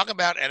 let's talk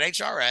about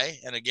NHRA.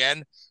 And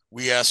again,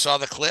 we saw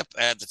the clip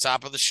at the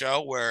top of the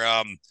show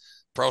where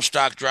pro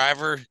stock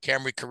driver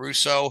Camry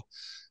Caruso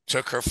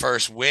took her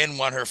first win,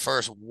 won her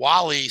first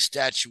Wally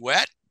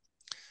statuette.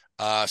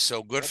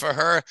 So good for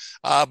her.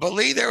 But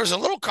Lee, there was a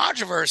little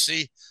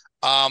controversy.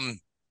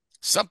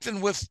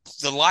 Something with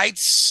the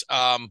lights.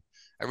 I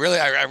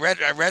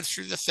read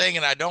through the thing,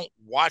 and I don't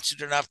watch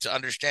it enough to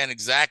understand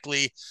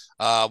exactly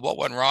what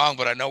went wrong.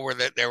 But I know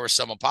there were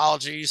some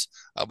apologies,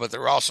 but there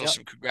were also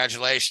some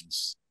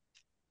congratulations.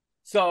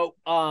 So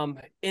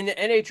in the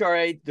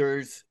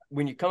NHRA,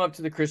 when you come up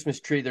to the Christmas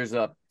tree, there's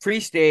a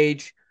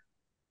pre-stage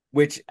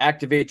which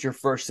activates your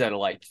first set of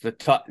lights.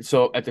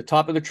 So at the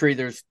top of the tree,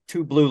 there's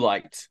two blue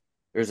lights.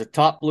 There's a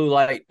top blue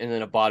light and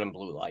then a bottom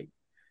blue light.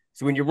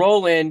 So when you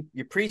roll in,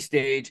 you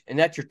pre-stage, and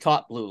that's your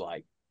top blue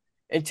light.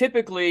 And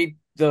typically,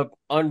 the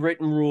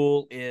unwritten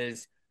rule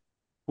is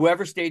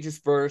whoever stages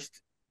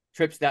first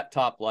trips that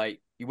top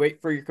light. You wait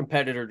for your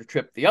competitor to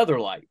trip the other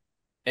light.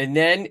 And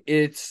then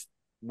it's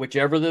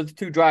whichever of the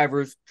two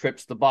drivers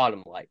trips the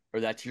bottom light,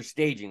 or that's your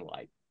staging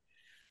light.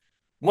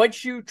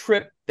 Once you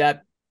trip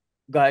that,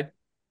 go ahead.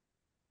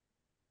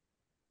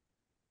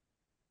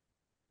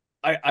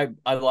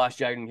 I lost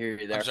you. I didn't hear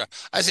you there. I'm sorry.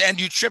 I said, and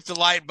you trip the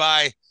light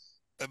by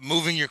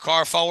moving your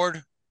car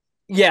forward?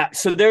 Yeah,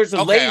 so there's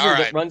a laser all right.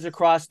 that runs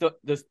across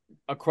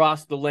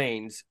the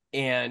lanes,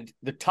 and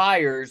the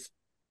tires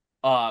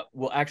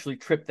will actually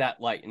trip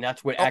that light, and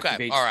that's what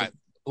activates the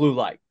blue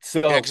light. So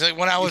yeah, because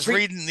when I was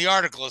reading the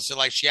article, it said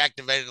like she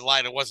activated the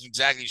light. I wasn't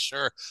exactly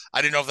sure.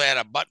 I didn't know if they had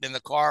a button in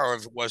the car or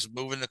if it was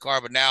moving the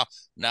car. But now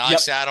I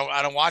say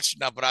I don't watch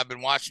enough, but I've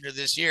been watching it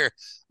this year.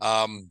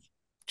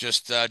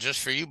 Just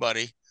for you,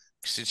 buddy,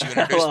 since you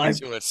introduced me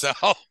to it. So,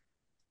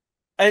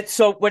 and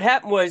so what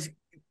happened was,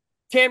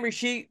 Camry,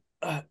 she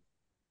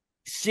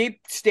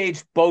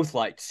staged both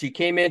lights. She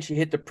came in, she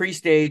hit the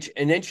pre-stage,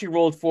 and then she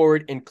rolled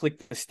forward and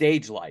clicked the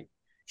stage light.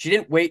 She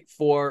didn't wait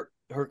for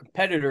her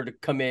competitor to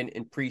come in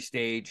and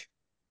pre-stage.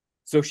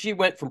 So she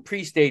went from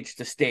pre-stage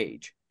to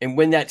stage. And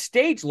when that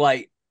stage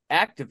light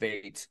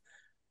activates,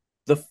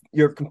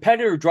 your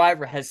competitor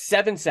driver has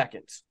 7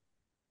 seconds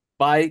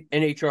by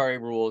NHRA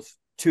rules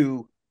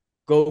to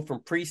go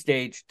from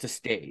pre-stage to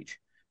stage.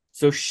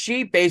 So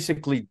she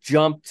basically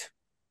jumped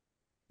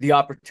the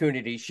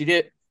opportunity.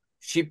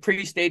 She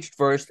pre-staged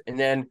first, and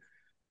then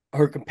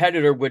her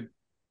competitor would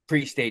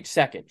pre-stage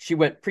second. She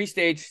went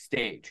pre-stage,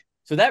 stage.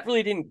 So that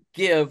really didn't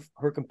give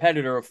her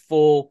competitor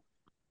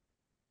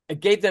it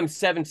gave them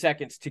 7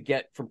 seconds to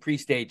get from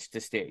pre-stage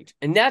to stage.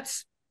 And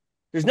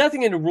there's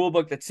nothing in the rule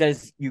book that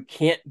says you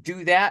can't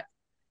do that.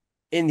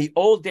 In the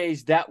old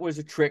days, that was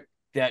a trick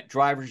that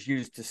drivers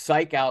used to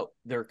psych out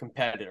their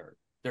competitor.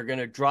 They're going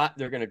to drop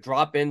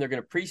in, they're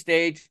going to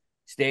pre-stage,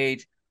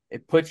 stage.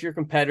 It puts your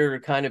competitor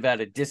kind of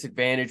at a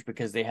disadvantage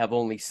because they have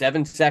only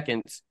 7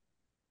 seconds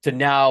to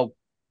now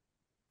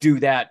do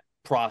that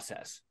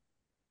process.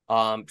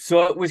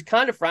 So it was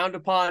kind of frowned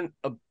upon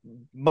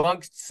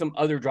amongst some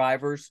other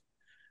drivers.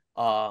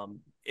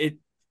 It's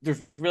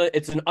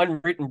an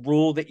unwritten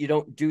rule that you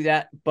don't do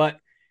that, but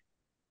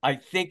I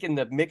think in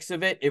the mix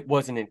of it, it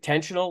wasn't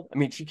intentional. I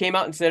mean, she came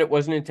out and said it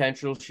wasn't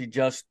intentional. She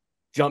just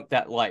jumped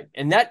that light.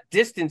 And that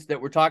distance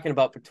that we're talking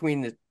about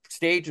between the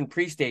stage and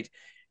pre-stage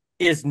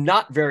is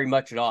not very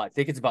much at all. I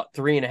think it's about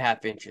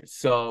 3.5 inches.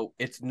 So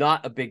it's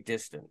not a big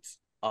distance.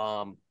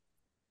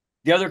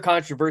 The other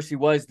controversy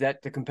was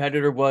that the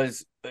competitor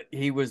was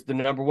the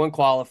number one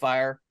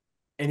qualifier,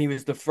 and he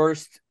was the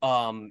first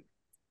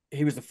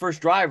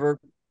driver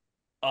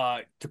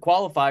to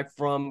qualify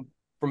from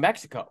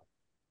Mexico.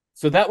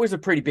 So that was a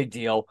pretty big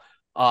deal.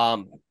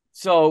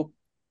 So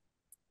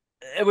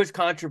it was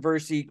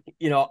controversy.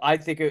 I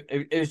think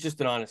it was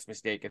just an honest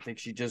mistake. I think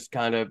she just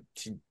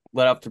she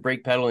let off the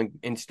brake pedal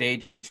in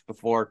stage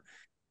before,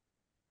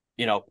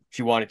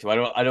 she wanted to.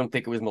 I don't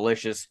think it was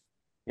malicious.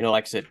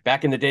 Like I said,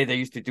 back in the day, they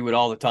used to do it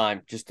all the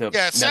time just to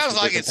it sounds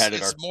like competitor.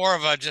 It's more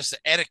of just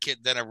etiquette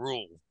than a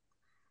rule.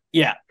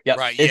 Yeah.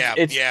 Right.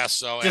 It's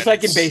so just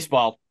like in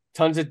baseball,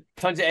 tons of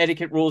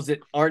etiquette rules that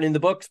aren't in the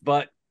books,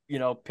 but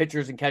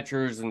pitchers and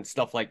catchers and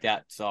stuff like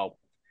that. So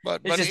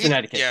it's just an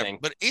etiquette thing.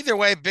 But either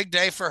way, big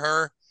day for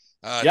her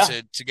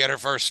to get her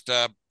first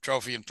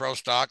trophy in pro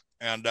stock.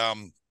 And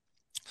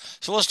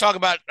so let's talk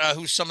about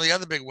who some of the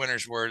other big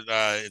winners were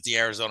at the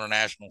Arizona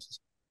Nationals.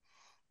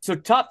 So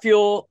Top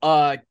Fuel,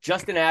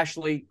 Justin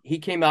Ashley, he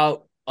came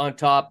out on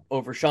top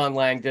over Sean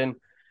Langdon,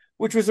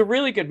 which was a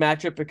really good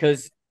matchup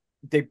because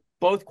they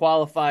both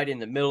qualified in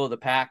the middle of the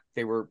pack.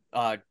 They were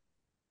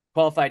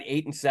qualified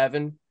 8 and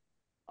 7.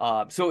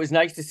 So it was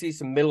nice to see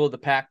some middle of the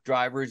pack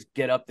drivers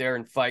get up there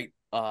and fight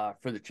for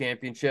the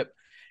championship.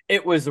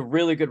 It was a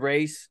really good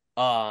race.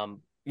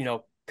 Couple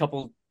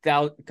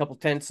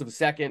tenths of a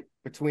second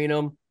between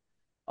them,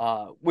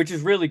 which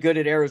is really good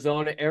at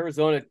Arizona.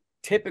 Arizona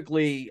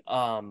typically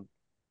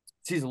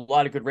sees a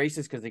lot of good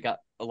races because they got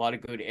a lot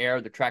of good air.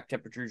 The track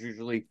temperature is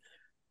usually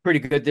pretty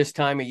good this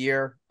time of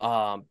year.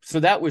 So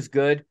that was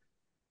good.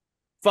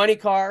 Funny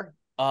car,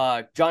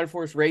 John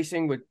Force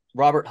Racing with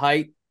Robert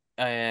Height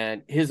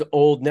and his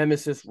old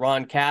nemesis,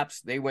 Ron Capps.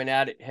 They went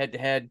at it head to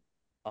head.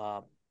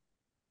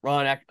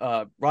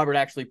 Robert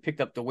actually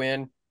picked up the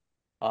win,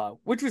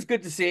 which was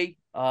good to see.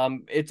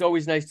 It's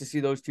always nice to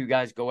see those two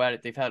guys go at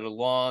it. They've had a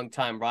long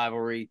time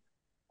rivalry.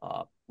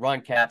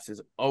 Ron Capps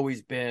has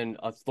always been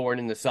a thorn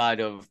in the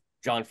side of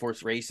John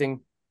Force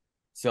Racing.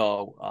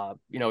 So,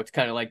 it's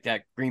kind of like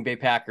that Green Bay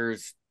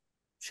Packers,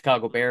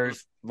 Chicago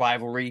Bears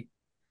rivalry,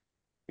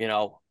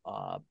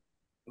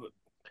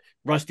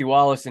 Rusty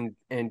Wallace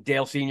and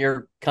Dale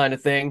Sr. kind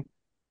of thing.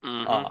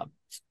 Mm-hmm.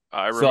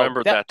 I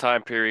remember that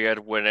time period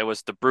when it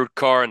was the Brute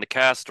car and the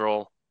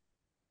Castrol.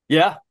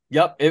 Yeah.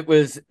 Yep.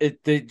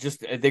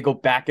 They go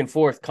back and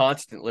forth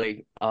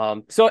constantly.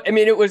 So, I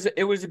mean, it was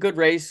a good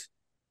race.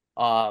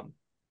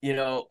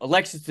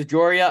 Alexis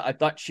DeJoria, I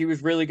thought she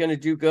was really going to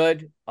do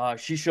good.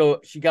 She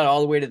got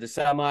all the way to the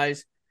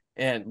semis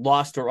and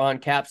lost her on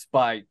Caps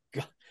by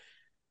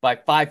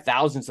 5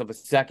 thousandths of a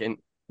second,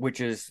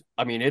 which is,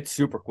 I mean, it's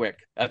super quick.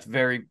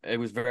 It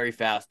was very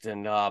fast.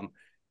 And,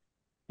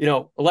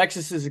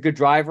 Alexis is a good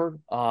driver.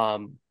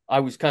 I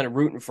was kind of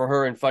rooting for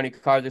her in funny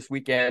car this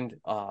weekend.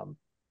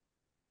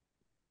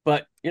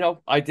 But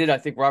I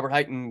think Robert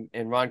Heighton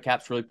and Ron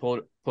Capps really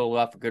pulled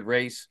off a good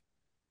race.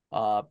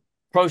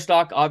 Pro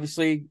stock,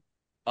 obviously,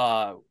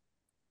 Camry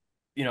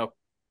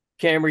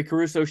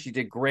Caruso, she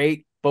did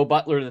great. Bo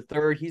Butler the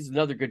third, he's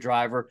another good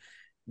driver.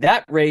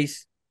 That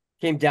race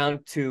came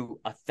down to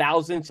a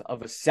thousandth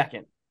of a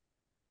second.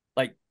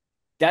 Like,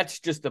 that's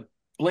just a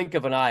blink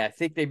of an eye. I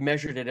think they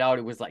measured it out.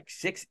 It was like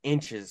 6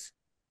 inches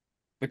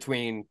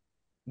between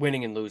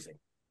winning and losing.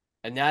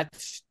 And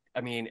that's,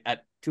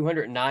 at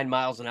 209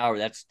 miles an hour,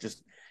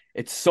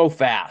 it's so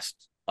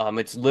fast.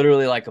 It's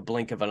literally like a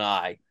blink of an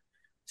eye.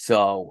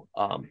 So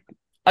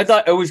I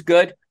thought it was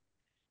good.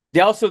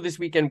 They also this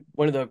weekend,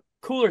 one of the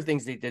cooler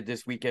things they did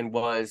this weekend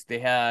was they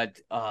had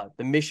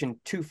the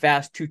Mission Too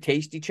Fast, Too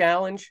Tasty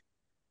Challenge,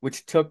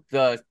 which took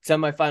the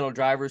semifinal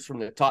drivers from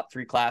the top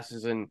 3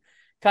 classes and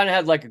kind of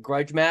had like a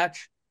grudge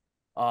match.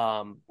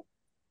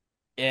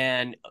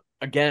 And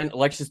again,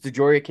 Alexis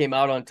DeJoria came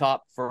out on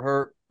top for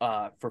her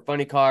for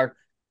funny car.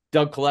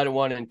 Doug Coletta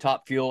won in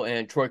Top Fuel,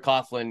 and Troy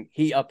Coughlin,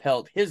 he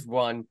upheld his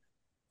run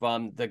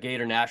from the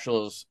Gator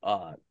Nationals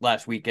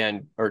last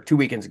weekend or 2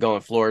 weekends ago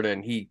in Florida,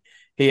 and he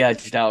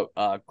edged out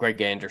Greg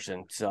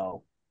Anderson.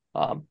 So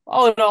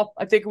all in all,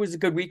 I think it was a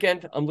good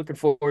weekend. I'm looking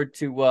forward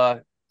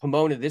to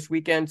Pomona this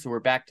weekend, so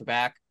we're back to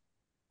back.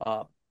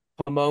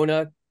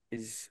 Pomona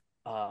is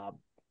kind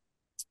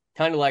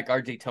of like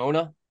our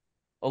Daytona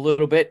a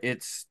little bit.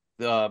 It's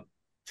the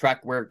track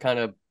where kind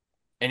of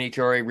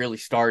NHRA really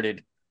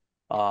started.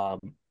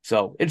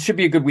 So it should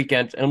be a good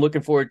weekend. And I'm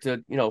looking forward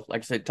to,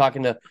 like I said,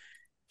 talking to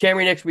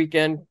Camry next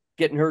weekend,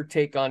 getting her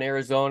take on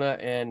Arizona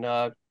and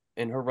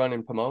her run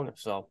in Pomona.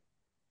 So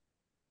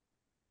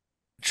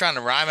trying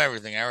to rhyme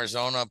everything: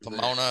 Arizona,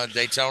 Pomona,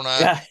 Daytona.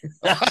 Yeah.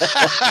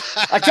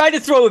 I tried to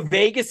throw a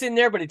Vegas in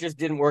there, but it just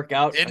didn't work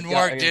out. Didn't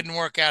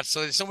work out.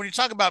 So when you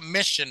talk about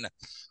Mission,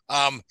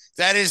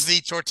 that is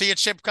the tortilla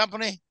chip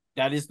company.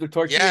 That is the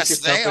tortilla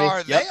chip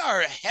company. Yes, they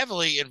are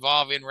heavily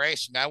involved in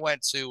racing. I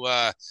went to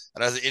I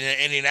was in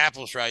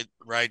Indianapolis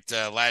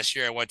last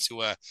year. I went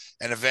to an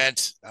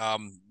event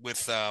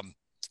with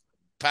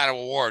Pat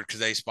Award because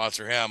they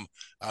sponsor him.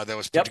 That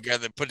was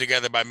put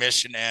together by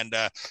Mission, and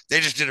they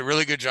just did a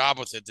really good job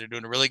with it. They're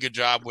doing a really good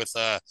job with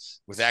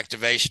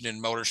activation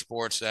in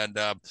motorsports, and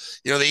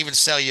they even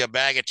sell you a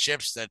bag of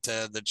chips that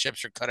the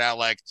chips are cut out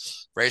like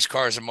race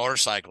cars and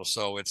motorcycles.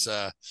 So it's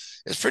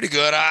pretty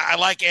good. I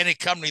like any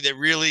company that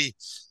really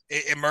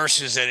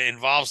immerses and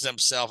involves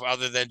themselves,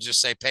 other than just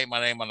say paint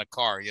my name on the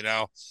car. They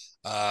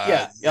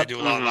do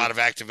a lot of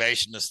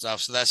activation and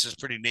stuff. So that's just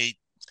pretty neat.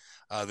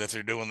 That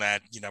they're doing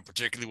that,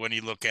 particularly when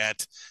you look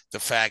at the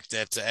fact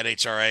that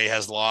NHRA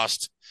has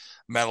lost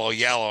Mellow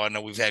Yellow. I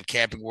know we've had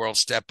Camping World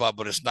step up,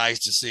 but it's nice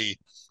to see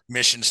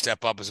Mission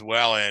step up as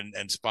well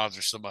and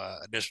sponsor some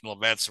additional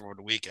events over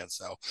the weekend.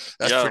 So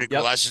that's pretty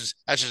cool. That's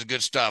just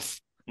good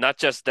stuff. Not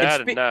just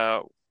that,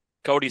 and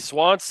Cody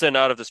Swanson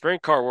out of the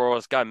sprint car world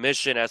has got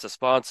Mission as a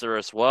sponsor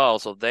as well.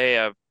 So they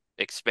have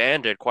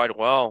expanded quite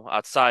well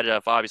outside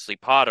of obviously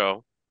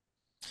Pato.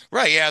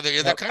 Right. Yeah.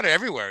 They're kind of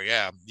everywhere.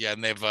 Yeah. Yeah.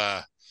 And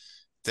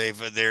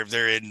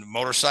they're in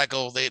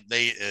motorcycle. Is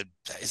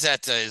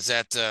that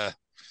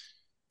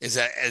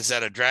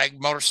a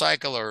drag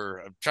motorcycle,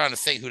 or I'm trying to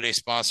think who they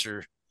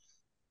sponsor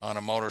on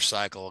a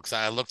motorcycle, because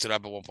I looked it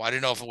up at one point. I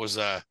didn't know if it was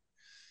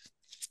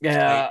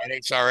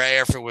NHRA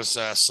or if it was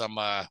some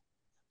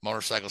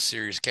motorcycle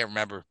series. Can't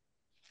remember.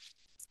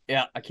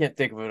 Yeah, I can't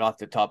think of it off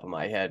the top of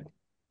my head.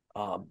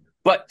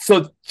 But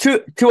so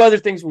two other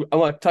things I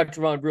want to touch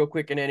around real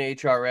quick in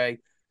NHRA.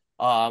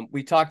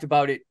 We talked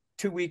about it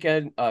 2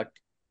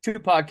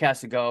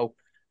 podcasts ago.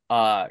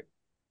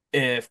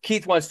 If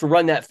Keith wants to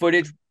run that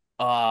footage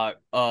of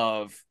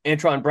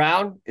Antron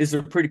Brown, is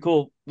a pretty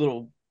cool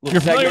little You're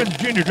familiar with the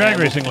Junior Drag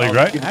Racing League,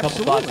 right?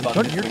 Absolutely.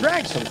 Don't you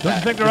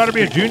think there ought to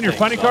be a junior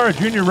funny car, a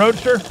junior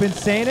roadster? Been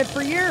saying it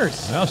for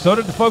years. Well, so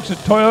did the folks at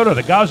Toyota.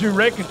 The Gazoo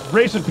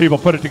Racing people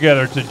put it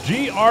together. It's a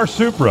GR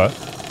Supra,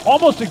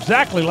 almost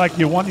exactly like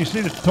the one you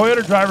see the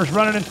Toyota drivers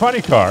running in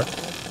funny car.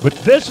 But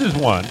this is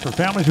one for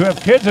families who have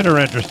kids that are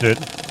interested.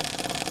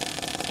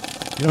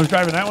 You know who's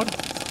driving that one?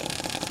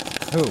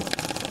 Who?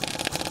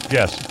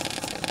 Yes.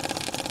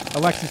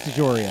 Alexis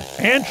DeJoria.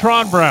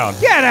 Antron Brown.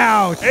 Get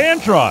out!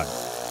 Antron.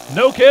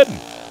 No kidding.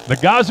 The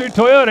Gazoo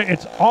Toyota,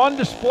 it's on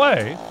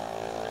display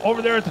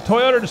over there at the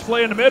Toyota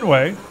display in the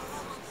Midway.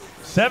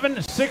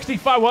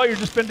 765. Well, you've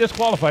just been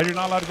disqualified. You're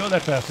not allowed to go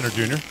that fast in a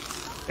junior.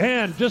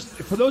 And just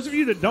for those of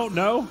you that don't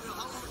know,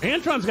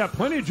 Antron's got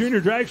plenty of junior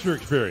dragster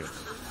experience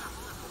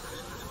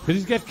because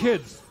he's got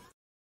kids.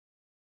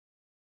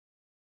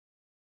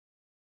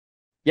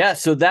 Yeah,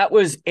 so that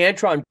was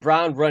Antron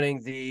Brown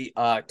running the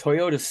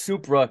Toyota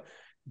Supra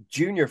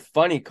Junior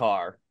Funny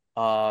Car.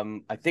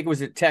 I think it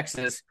was at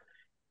Texas,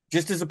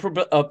 just as a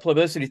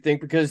publicity thing,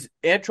 because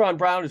Antron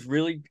Brown is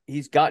really,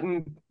 he's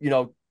gotten,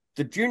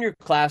 the junior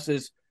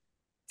classes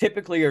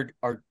typically are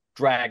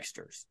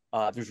dragsters.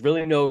 There's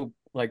really no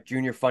like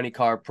junior funny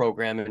car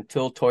program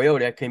until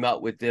Toyota came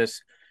out with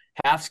this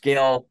half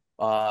scale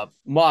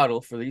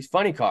model for these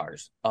funny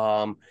cars.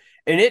 And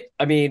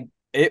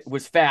it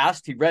was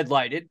fast. He red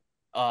lighted.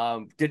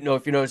 Didn't know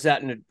if you noticed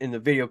that in the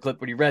video clip,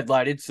 but he red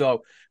lighted.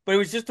 So, but it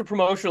was just a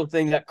promotional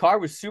thing. That car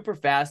was super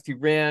fast. He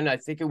ran, I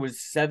think it was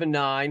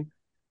 7.9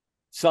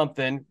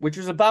 something, which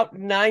was about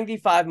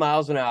 95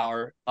 miles an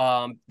hour.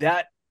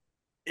 That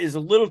is a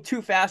little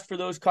too fast for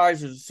those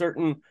cars. There's a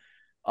certain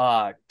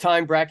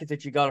time bracket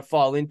that you got to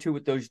fall into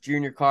with those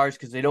junior cars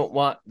because they don't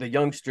want the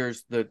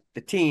youngsters, the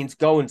teens,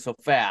 going so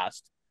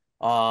fast.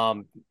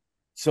 But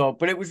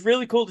it was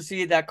really cool to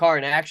see that car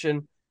in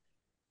action.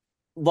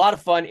 A lot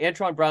of fun.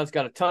 Antron Brown's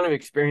got a ton of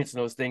experience in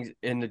those things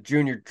in the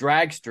junior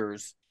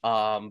dragsters.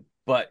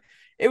 But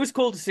it was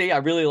cool to see. I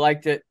really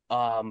liked it.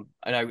 And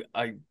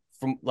I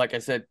from like I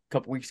said a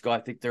couple weeks ago,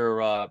 I think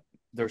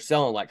they're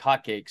selling like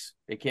hotcakes.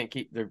 They can't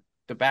keep the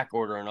back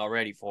ordering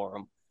already for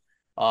them.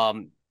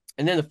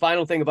 And then the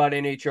final thing about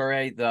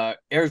NHRA, the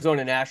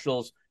Arizona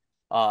Nationals,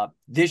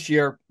 this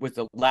year was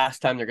the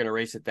last time they're going to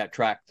race at that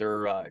track.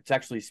 It's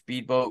actually a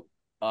speedboat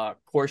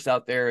course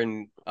out there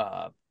in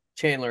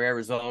Chandler,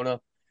 Arizona,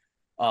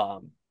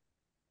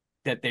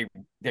 that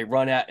they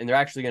run at, and they're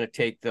actually going to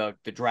take the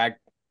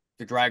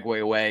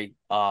dragway away.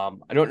 I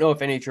don't know if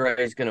NHRA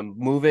is going to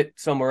move it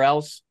somewhere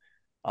else.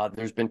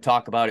 There's been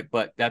talk about it,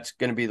 but that's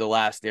going to be the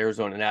last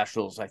Arizona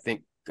Nationals, I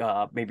think,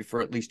 maybe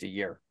for at least a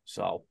year.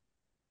 So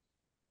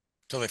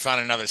Till they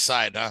find another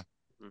side, huh?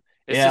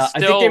 I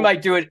think they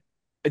might do it.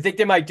 I think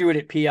they might do it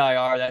at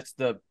PIR.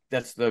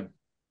 That's the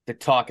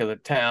talk of the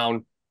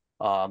town.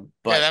 But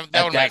yeah,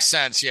 that would make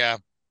sense. Yeah.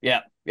 Yeah.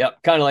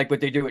 Kind of like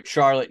what they do at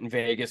Charlotte and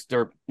Vegas.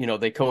 They're,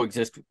 they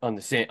coexist on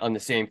the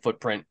same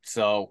footprint.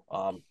 So,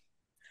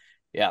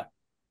 yeah.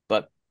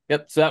 But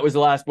yep. So that was the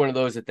last one of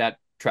those at that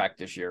track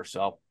this year.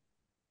 So.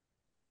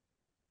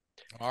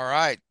 All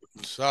right.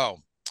 So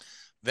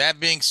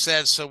that being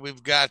said, so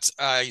we've got,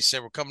 you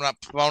said we're coming up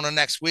Pomona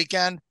next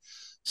weekend.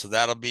 So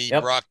that'll be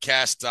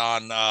broadcast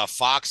on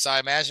Fox, I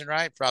imagine,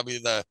 right? Probably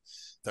the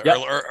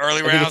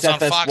early rounds on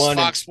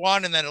Fox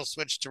 1, and then it'll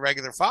switch to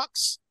regular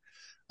Fox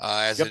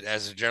as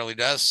it generally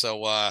does.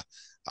 So I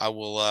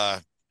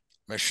will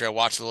make sure I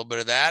watch a little bit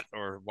of that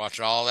or watch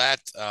all that,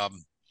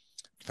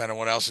 depending on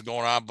what else is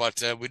going on.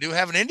 But we do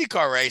have an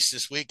IndyCar race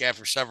this week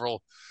after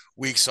several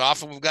weeks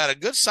off, and we've got a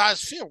good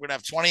sized field. We're gonna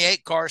have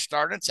 28 cars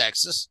starting in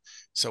Texas,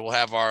 so we'll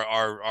have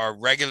our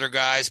regular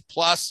guys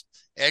plus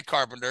Ed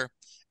Carpenter,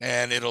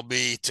 and it'll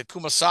be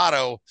Takuma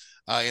Sato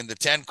in the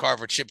 10 car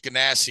for Chip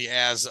Ganassi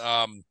as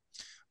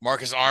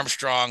Marcus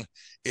Armstrong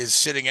is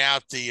sitting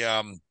out the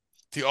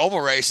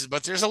oval races.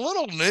 But there's a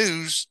little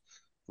news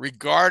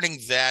regarding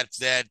that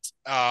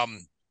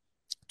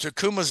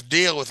Takuma's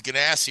deal with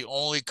Ganassi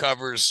only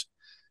covers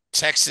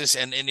Texas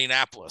and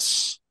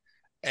Indianapolis,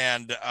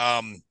 and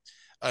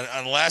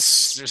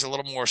unless there's a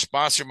little more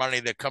sponsor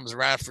money that comes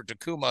around for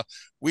Takuma,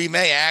 we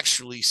may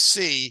actually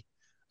see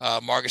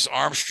Marcus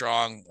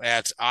Armstrong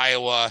at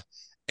Iowa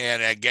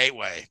and at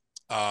Gateway.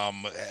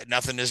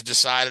 Nothing is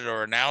decided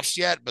or announced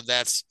yet, but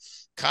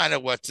that's kind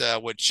of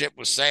what Chip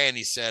was saying.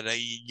 He said,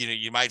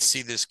 you might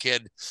see this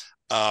kid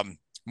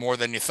more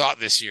than you thought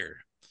this year.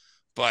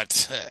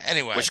 But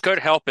anyway, which could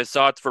help his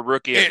odds for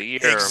Rookie of the Year.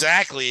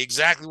 Exactly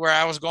where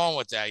I was going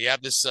with that. Yeah,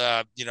 this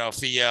if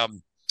he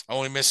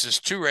only misses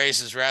 2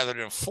 races rather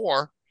than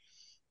 4,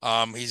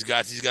 he's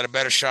got a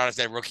better shot at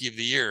that Rookie of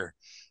the Year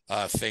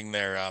thing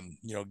there.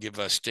 Give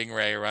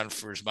Stingray a run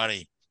for his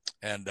money,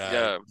 and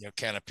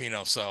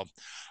Canapino. So,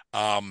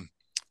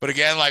 but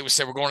again, like we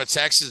said, we're going to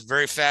Texas,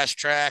 very fast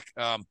track.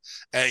 And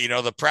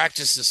the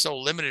practice is so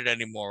limited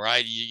anymore,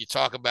 right? You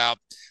talk about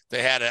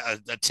they had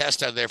a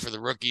test out there for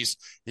the rookies.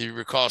 You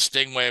recall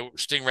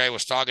Stingray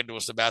was talking to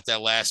us about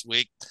that last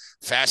week.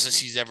 Fastest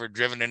he's ever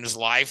driven in his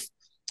life.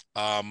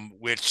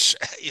 Which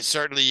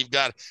certainly you've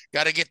got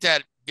to get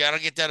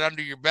that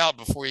under your belt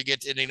before you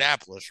get to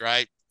Indianapolis,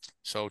 right?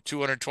 So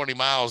 220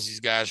 miles, these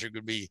guys are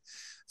going to be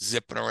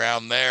zipping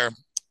around there.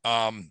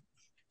 And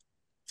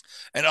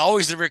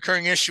always the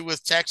recurring issue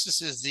with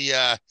Texas is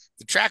the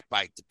track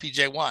bike, the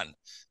PJ1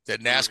 that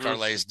NASCAR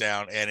lays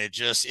down, and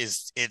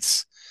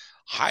it's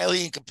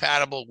highly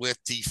incompatible with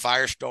the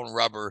Firestone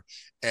rubber.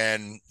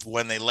 And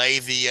when they lay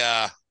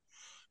that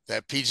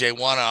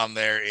PJ1 on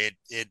there,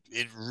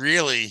 it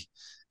really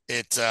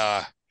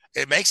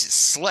it makes it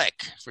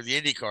slick for the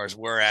Indy cars,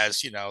 whereas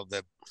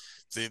the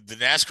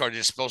NASCAR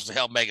is supposed to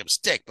help make them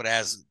stick, but it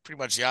has pretty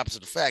much the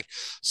opposite effect.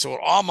 So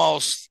it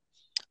almost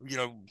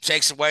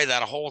takes away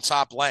that whole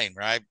top lane,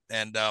 right?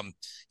 And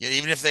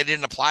even if they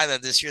didn't apply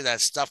that this year,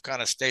 that stuff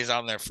kind of stays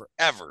on there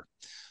forever.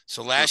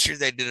 So last year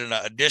they did an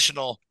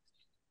additional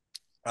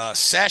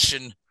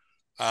session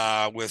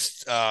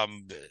with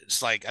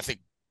it's like I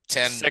think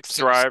 6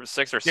 or 9 drivers,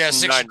 6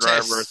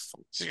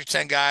 or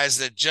 10 guys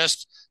that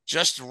just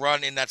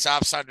run in that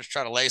top side, just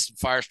try to lay some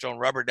Firestone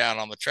rubber down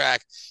on the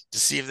track to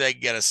see if they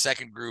can get a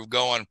second groove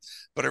going.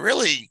 But it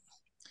really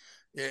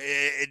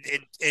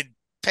it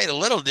paid a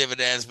little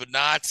dividends, but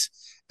not.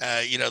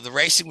 The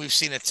racing we've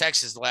seen at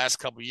Texas the last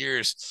couple of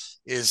years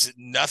is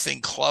nothing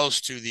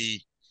close to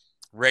the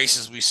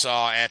races we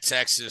saw at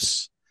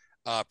Texas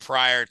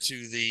prior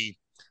to the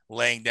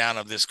laying down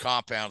of this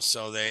compound.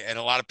 So and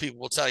a lot of people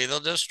will tell you,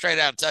 they'll just straight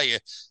out tell you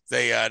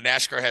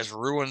NASCAR has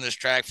ruined this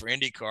track for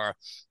IndyCar.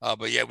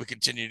 But yeah, we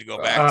continue to go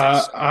back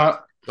there.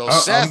 So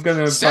I'm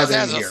gonna Seth butt in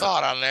has a here.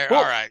 thought on there. Well,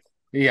 all right.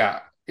 Yeah,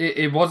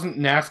 it wasn't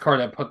NASCAR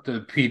that put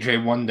the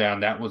PJ1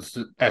 down. That was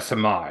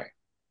SMI.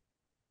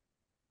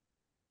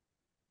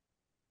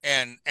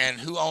 And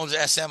who owns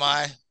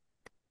SMI?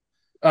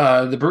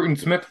 The Bruton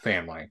Smith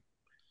family.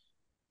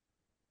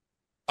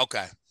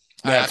 Okay.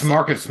 That's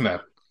Marcus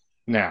Smith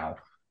now.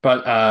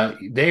 But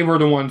they were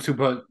the ones who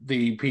put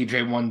the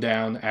PJ1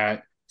 down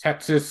at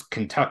Texas,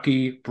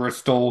 Kentucky,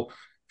 Bristol,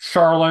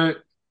 Charlotte,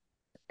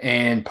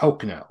 and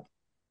Pocono.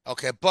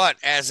 Okay, but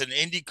as an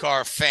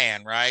IndyCar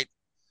fan, right?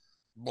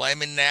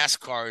 Blaming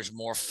NASCAR is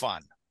more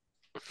fun.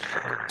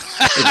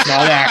 It's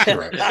not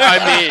accurate. I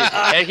mean,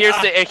 and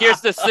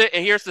here's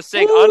the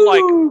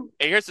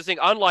thing.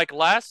 Unlike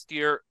last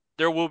year,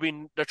 there will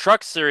be the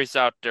truck series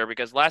out there,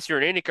 because last year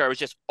in IndyCar it was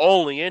just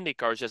only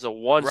IndyCar, it was just a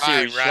one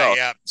series show.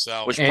 Yeah.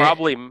 So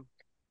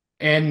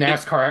and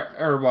NASCAR,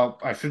 or well,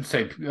 I should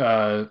say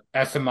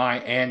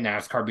SMI and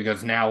NASCAR,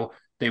 because now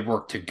they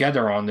work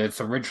together on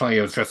this. Originally,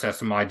 it was just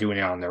SMI doing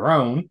it on their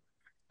own,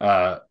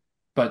 but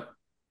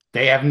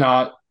they have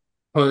not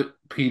put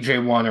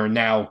PJ1, or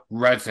now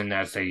resin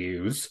as they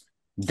use,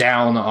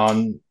 down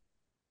on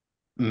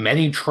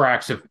many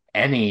tracks, if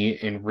any,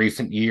 in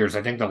recent years.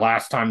 I think the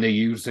last time they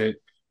used it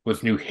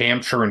was New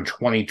Hampshire in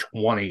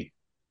 2020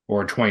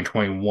 or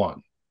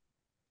 2021.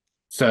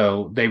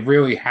 So they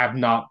really have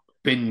not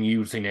been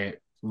using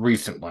it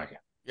recently.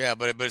 Yeah,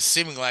 but it's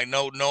seeming like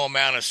no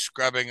amount of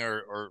scrubbing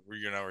or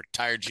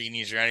tire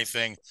genies or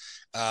anything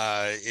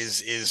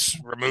is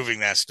removing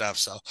that stuff.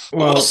 So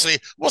we'll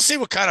see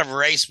what kind of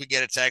race we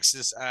get at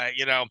Texas.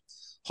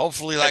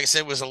 Hopefully, like I said,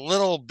 it was a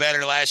little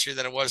better last year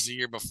than it was the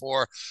year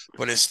before,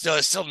 but it's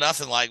still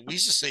nothing like we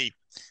used to see,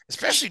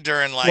 especially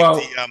during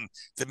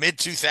the mid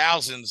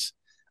 2000s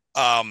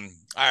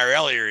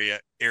IRL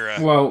era.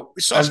 Well,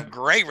 we saw some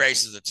great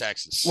races at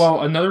Texas.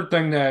 Well, another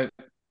thing that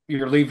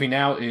you're leaving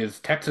out is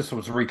Texas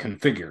was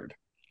reconfigured.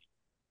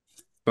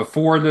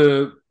 Before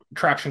the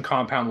traction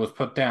compound was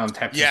put down,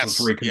 Texas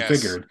was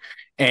reconfigured. Yes.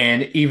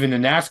 And even the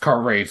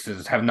NASCAR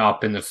races have not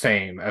been the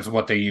same as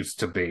what they used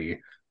to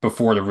be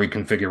before the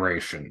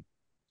reconfiguration.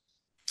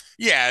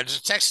 Yeah,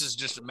 Texas is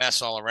just a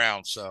mess all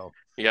around. So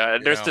yeah,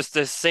 and there's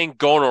this thing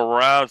going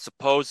around.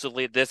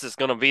 Supposedly, this is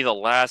going to be the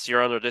last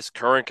year under this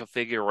current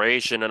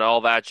configuration and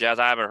all that jazz.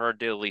 I haven't heard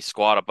diddly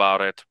squat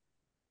about it.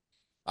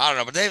 I don't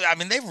know, but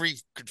they've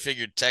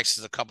reconfigured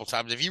Texas a couple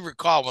times. If you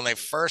recall, when they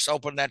first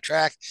opened that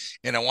track,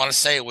 and I want to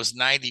say it was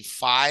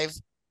 95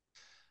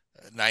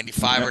 or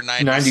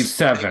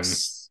 97.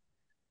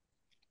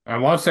 I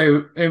want to say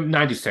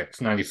 96.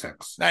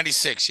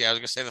 96, yeah. I was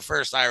going to say the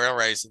first IRL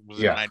race was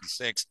in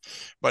 96.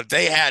 But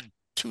they had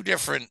two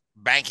different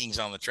bankings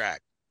on the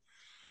track.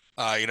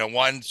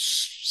 One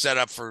set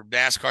up for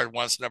NASCAR,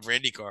 one set up for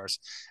IndyCars.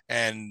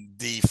 And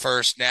the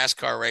first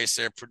NASCAR race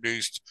there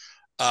produced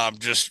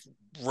just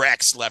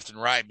wrecks left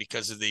and right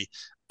because of the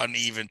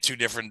uneven two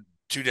different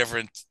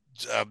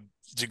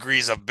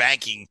degrees of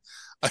banking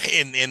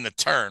in the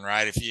turn,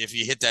 right? If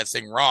you hit that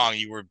thing wrong,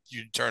 you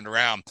turned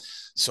around.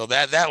 So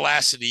that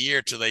lasted a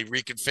year till they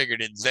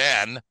reconfigured it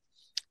then,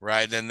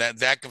 right? Then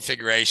that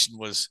configuration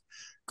was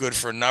good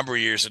for a number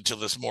of years until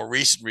this more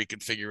recent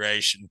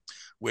reconfiguration,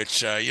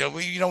 which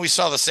we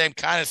saw the same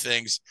kind of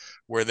things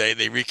where they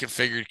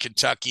reconfigured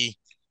Kentucky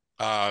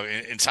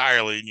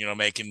entirely,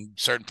 making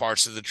certain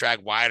parts of the track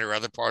wider,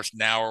 other parts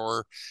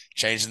narrower,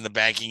 changing the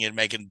banking and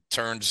making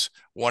turns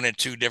 1 and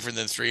 2 different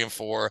than 3 and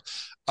 4.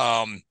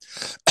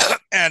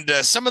 And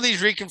some of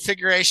these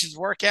reconfigurations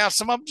work out,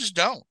 some of them just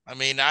don't. I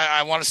mean,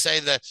 I want to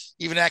say that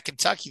even at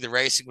Kentucky, the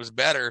racing was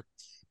better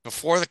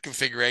before the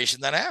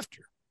configuration than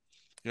after.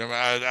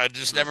 I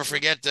just never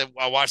forget that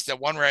I watched that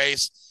one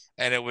race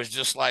and it was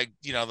just like,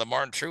 the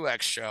Martin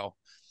Truex show,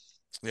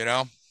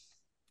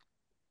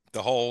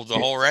 the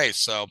whole race.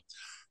 So,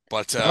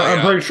 but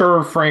I'm pretty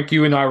sure, Frank,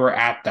 you and I were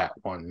at that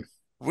one.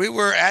 We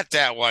were at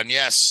that one.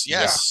 Yes,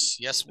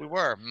 we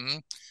were. Mm-hmm.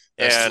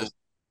 And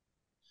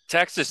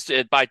Texas,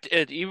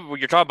 even when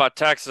you're talking about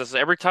Texas,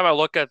 every time I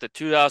look at the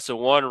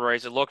 2001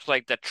 race, it looks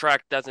like the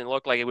track doesn't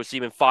look like it was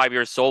even 5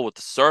 years old with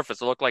the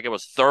surface. It looked like it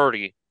was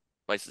 30,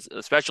 like,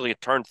 especially in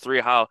turn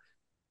 3, how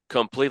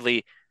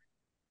completely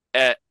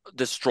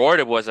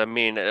destroyed it was. I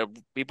mean,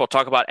 people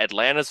talk about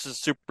Atlanta's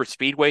super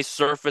speedway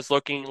surface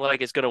looking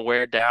like it's going to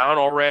wear down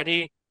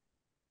already.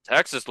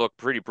 Texas looked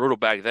pretty brutal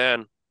back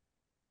then.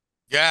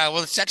 Yeah,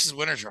 well, the Texas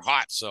winters are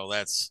hot, so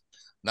that's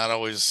not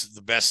always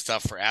the best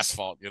stuff for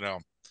asphalt,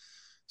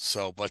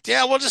 So, but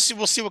yeah, we'll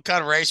see what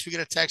kind of race we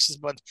get at Texas.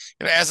 But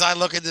as I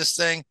look at this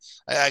thing,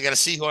 I got to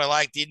see who I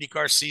like. The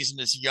IndyCar season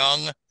is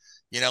young.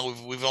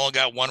 We've only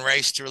got one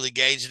race to really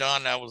gauge it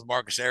on. That was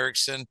Marcus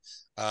Ericsson.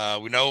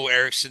 We know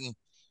Ericsson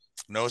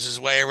knows his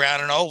way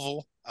around an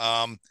oval.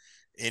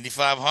 Indy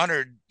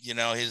 500,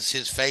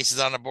 his face is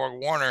on the Borg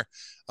Warner.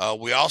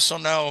 We also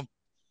know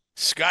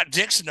Scott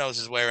Dixon knows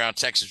his way around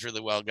Texas really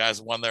well. Guys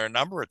won there a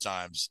number of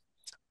times.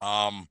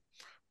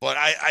 But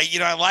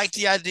I like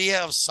the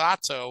idea of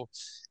Sato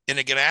in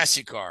a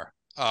Ganassi car.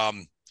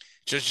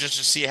 Just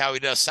to see how he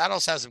does.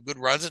 Santos has some good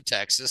runs at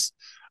Texas.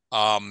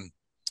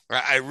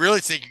 I really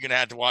think you're going to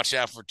have to watch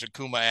out for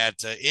Takuma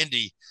at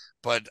Indy,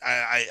 but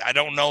I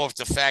don't know if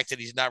the fact that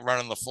he's not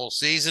running the full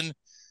season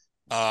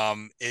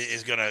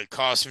is going to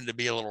cause him to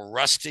be a little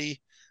rusty.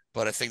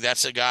 But I think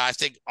that's a guy. I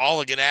think all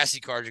the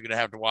Ganassi cars you're going to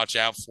have to watch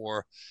out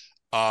for.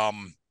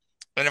 And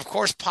of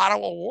course,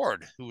 Pato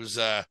O'Ward, who was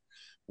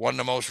won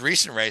the most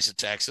recent race at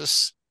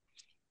Texas.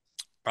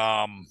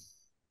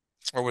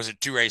 Or was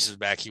it 2 races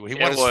back? He won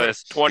his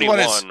first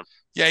 21.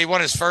 He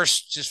won his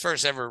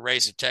first ever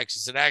race at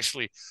Texas. And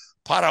actually,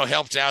 Pato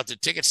helped out the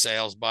ticket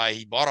sales by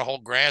he bought a whole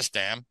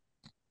grandstand,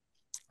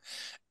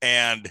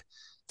 and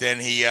then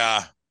he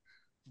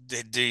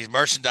did these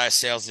merchandise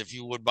sales. If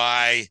you would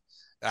buy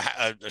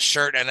a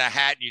shirt and a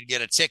hat, you'd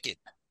get a ticket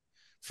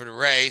for the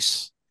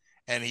race.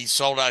 And he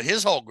sold out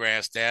his whole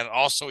grandstand.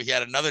 Also, he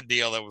had another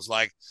deal that was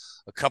like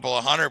a couple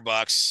of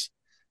 $100.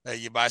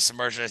 You buy some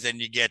merchandise, then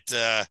you get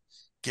to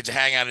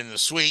hang out in the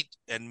suite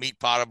and meet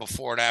Pato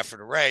before and after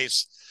the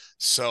race.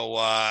 So,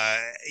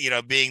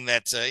 being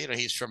that,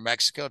 he's from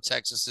Mexico,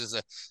 Texas is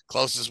the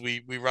closest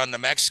we run to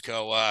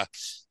Mexico.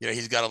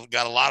 He's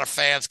got a lot of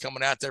fans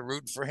coming out there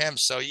rooting for him.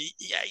 So,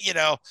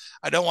 I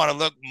don't want to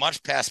look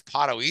much past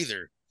Pato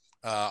either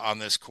on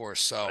this course.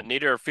 So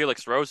neither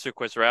Felix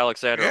Rosenqvist or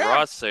Alexander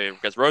Rossi,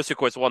 because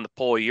Rosenqvist won the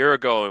pole a year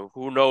ago, and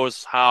who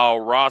knows how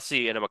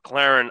Rossi and a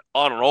McLaren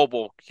on an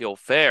oval he'll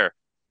fare.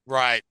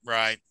 Right.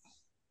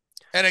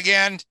 And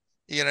again,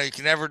 you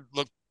can never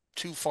look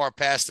too far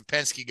past the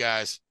Penske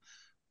guys.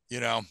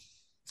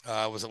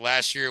 Was it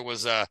last year? It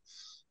was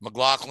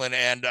McLaughlin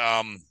and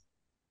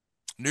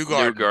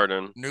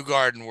Newgarden.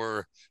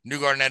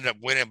 Newgarden ended up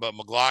winning, but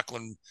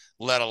McLaughlin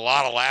led a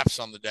lot of laps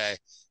on the day,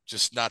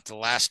 just not the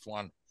last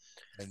one.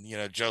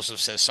 And Joseph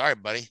says, "Sorry,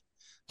 buddy."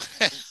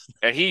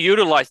 And he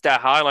utilized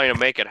that highline to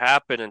make it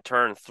happen in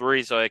turn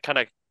 3. So it kind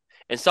of,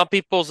 in some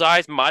people's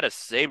eyes, might have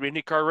saved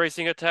IndyCar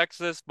racing at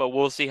Texas, but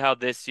we'll see how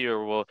this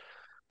year will.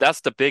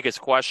 That's the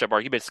biggest question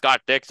mark. Even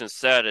Scott Dixon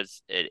said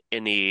it's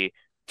in the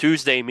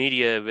Tuesday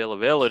media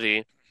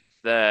availability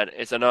that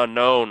it's an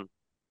unknown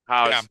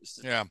how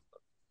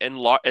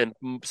in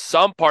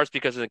some parts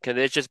because of the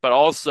conditions, but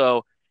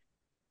also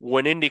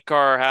when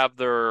IndyCar have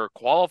their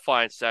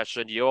qualifying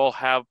session, you'll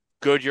have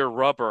Goodyear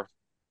rubber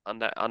on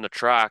the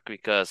track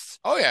because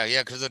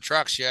because the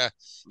trucks,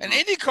 and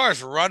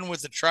IndyCars run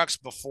with the trucks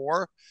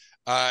before.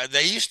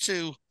 They used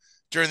to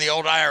during the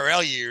old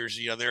IRL years.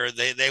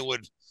 They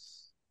would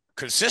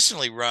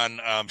consistently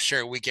run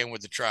share weekend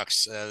with the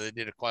trucks. They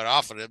did it quite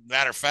often. As a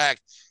matter of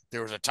fact,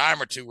 there was a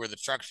time or two where the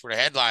trucks were the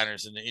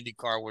headliners and the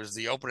IndyCar was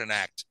the opening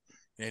act.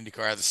 And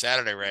IndyCar had the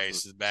Saturday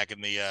races back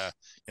in the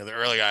the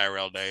early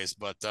IRL days.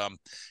 But it'll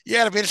be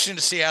interesting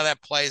to see how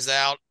that plays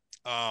out.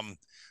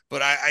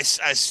 But I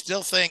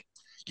still think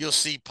you'll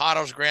see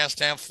Pato's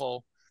grandstand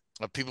full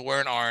of people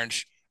wearing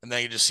orange, and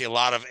then you just see a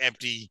lot of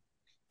empty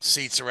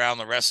seats around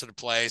the rest of the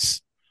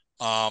place.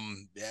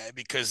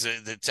 Because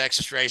the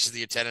Texas races,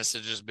 the attendance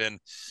has just been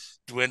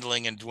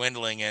dwindling, and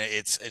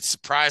it's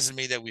surprising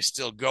me that we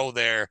still go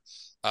there,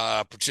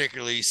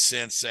 particularly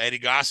since Eddie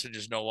Gossage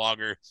is no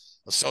longer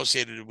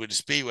associated with the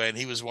Speedway, and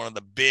he was one of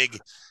the big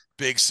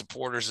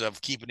supporters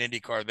of keeping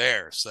IndyCar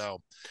there. So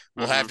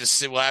we'll have to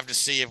see. We'll have to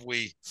see if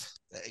we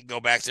go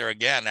back there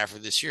again after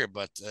this year.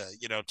 But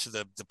to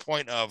the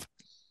point of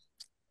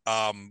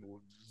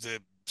the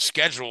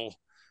schedule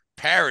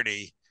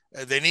parity.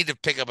 They need to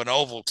pick up an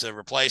oval to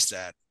replace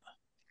that.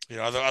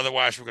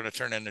 Otherwise we're going to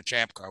turn into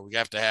Champ Car. We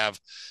have to have,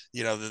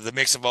 the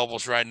mix of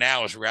ovals right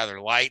now is rather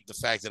light. The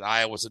fact that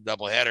Iowa's a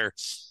doubleheader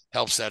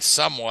helps that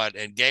somewhat,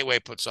 and Gateway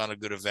puts on a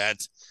good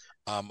event.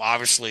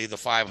 Obviously the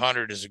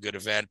 500 is a good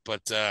event,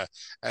 but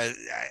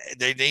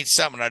they need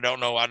something. I don't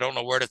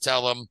know where to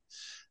tell them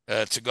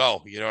to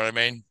go. You know what I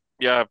mean?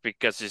 Yeah,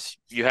 because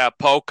you have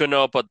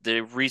Pocono, but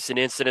the recent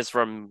incidents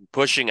from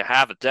pushing a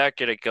half a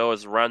decade ago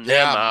has run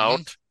them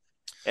out.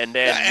 And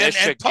then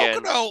Michigan,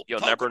 and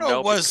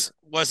Pocono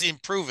was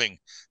improving.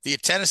 The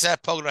attendance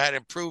at Pocono had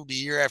improved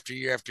year after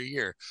year after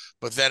year.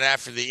 But then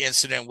after the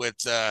incident with,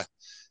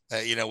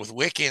 with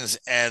Wickens,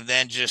 and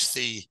then just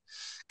the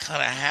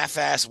kind of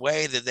half-ass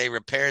way that they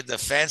repaired the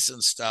fence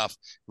and stuff,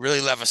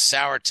 really left a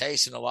sour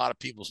taste in a lot of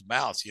people's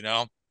mouths. And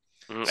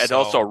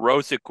also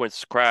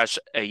Rosenqvist crashed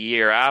a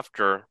year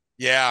after.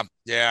 Yeah.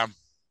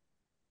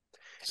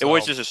 So,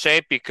 which is a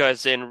shame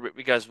because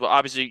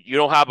obviously you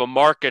don't have a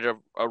market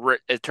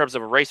in terms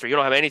of a racer. You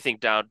don't have anything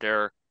down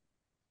there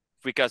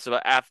because of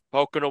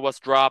Pocono was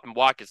dropped and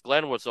Watkins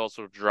Glen was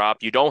also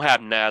dropped. You don't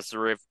have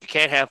Nazareth. You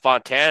can't have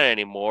Fontana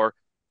anymore.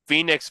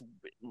 Phoenix,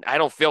 I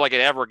don't feel like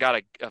it ever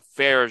got a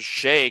fair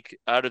shake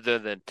other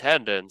than the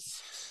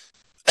attendance.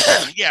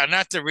 Yeah,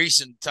 not the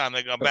recent time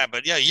they go back,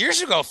 but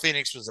years ago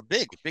Phoenix was a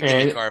big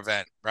IndyCar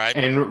event, right?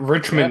 And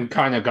Richmond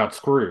kind of got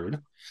screwed.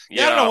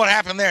 Yeah, I don't know what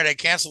happened there. They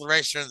canceled the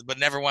race, but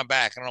never went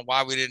back. I don't know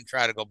why we didn't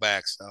try to go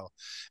back. So,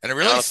 and I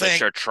really think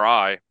sure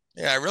try.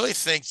 Yeah, I really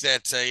think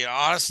that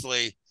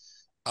honestly,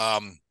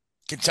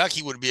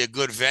 Kentucky would be a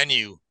good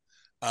venue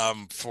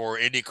for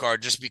IndyCar,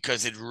 just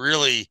because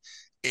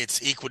it's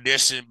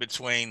equidistant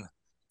between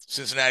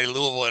Cincinnati,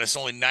 Louisville, and it's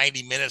only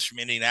 90 minutes from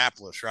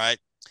Indianapolis, right?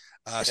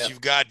 So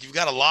you've got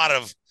a lot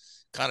of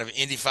kind of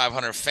Indy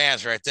 500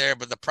 fans right there.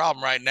 But the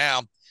problem right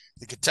now,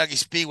 the Kentucky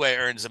Speedway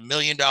earns $1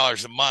 million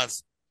a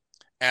month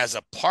as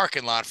a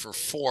parking lot for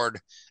Ford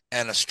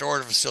and a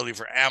storage facility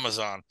for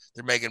Amazon.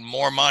 They're making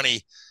more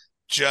money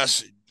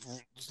just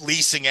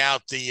leasing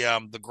out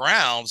the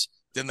grounds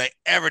than they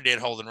ever did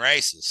holding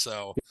races.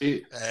 So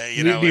the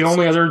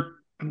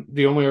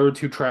only other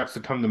two tracks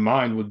that come to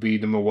mind would be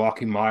the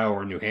Milwaukee Mile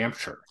or New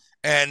Hampshire.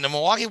 And the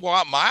Milwaukee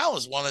Mile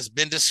is one that's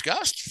been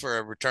discussed for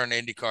a return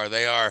to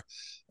IndyCar.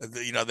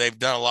 They've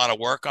done a lot of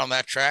work on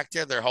that track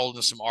there. They're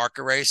holding some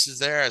ARCA races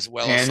there, as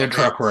well as a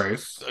truck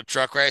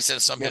race and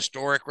some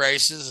historic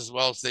races, as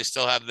well as they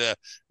still have the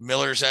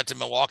Millers at the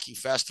Milwaukee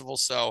Festival.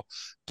 So,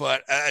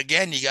 but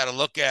again, you got to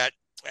look at,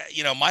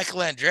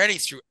 Michael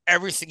Andretti threw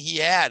everything he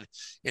had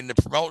into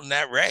promoting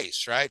that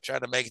race, right?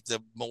 Trying to make it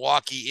the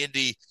Milwaukee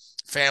Indy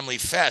Family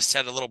Fest.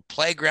 Had a little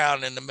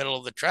playground in the middle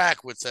of the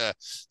track with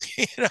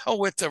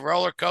with the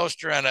roller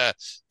coaster and a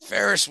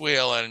Ferris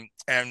wheel,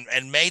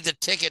 and made the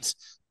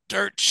tickets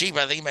dirt cheap.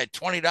 I think he made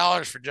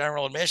 $20 for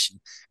general admission,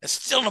 and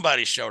still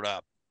nobody showed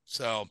up.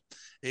 So,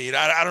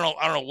 I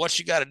don't know what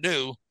you got to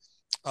do,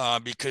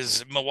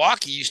 because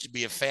Milwaukee used to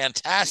be a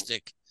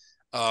fantastic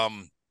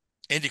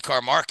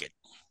IndyCar market.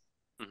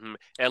 Mm-hmm.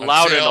 And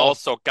Loudon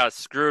also got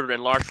screwed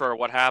in large part of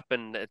what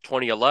happened in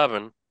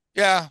 2011.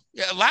 Yeah.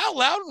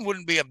 Loudon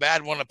wouldn't be a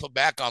bad one to put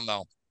back on,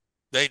 though.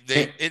 The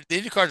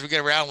IndyCars would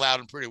get around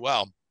Loudon pretty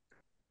well.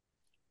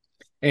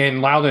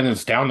 And Loudon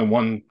is down to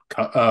one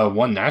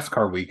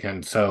NASCAR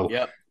weekend, so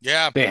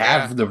they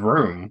have the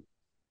room.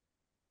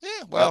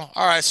 Yeah, well,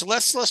 all right. So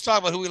let's talk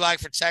about who we like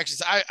for Texas.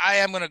 I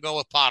am going to go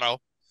with Pato.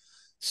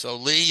 So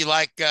Lee, you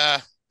like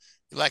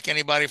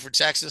anybody for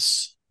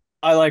Texas?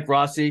 I like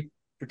Rossi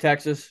for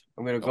Texas.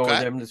 I'm going to go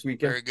with him this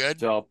weekend. Very good.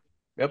 So,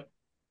 yep.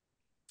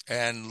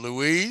 And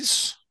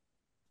Louise?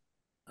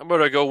 I'm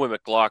going to go with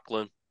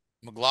McLaughlin.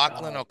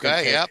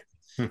 Okay, yep.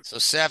 So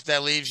Seth,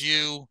 that leaves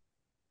you.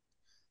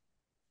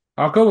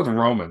 I'll go with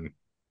Roman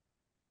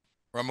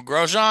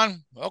Grosjean.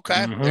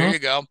 Okay, There you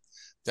go.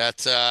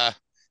 That's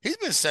he's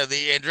been said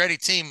the Andretti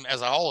team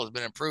as a whole has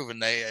been improving.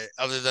 They,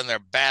 other than their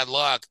bad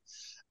luck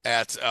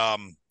at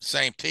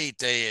St. Pete,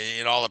 they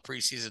in all the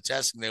preseason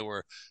testing they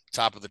were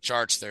top of the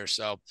charts there.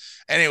 So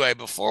anyway,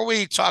 before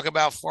we talk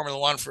about Formula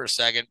One for a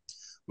second,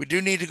 we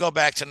do need to go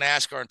back to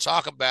NASCAR and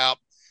talk about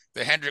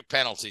the Hendrick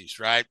penalties,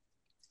 right?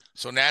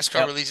 So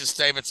NASCAR released a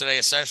statement today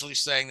essentially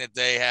saying that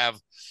they have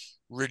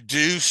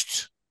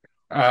reduced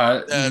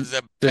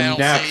the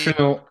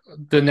National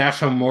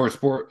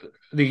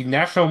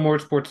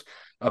Motorsports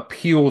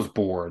Appeals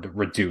Board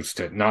reduced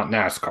it, not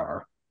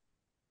NASCAR.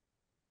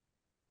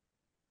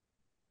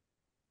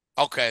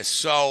 Okay,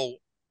 so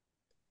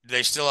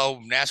they still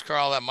owe NASCAR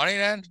all that money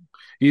then?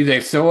 Yeah,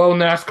 they still owe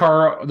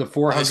NASCAR the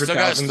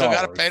 $400,000. Still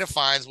got to pay the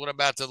fines. What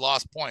about the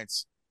lost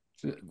points?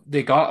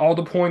 They got all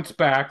the points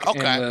back, and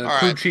the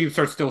crew chiefs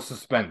are still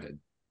suspended.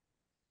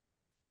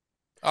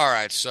 All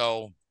right,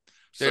 so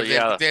they've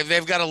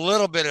got a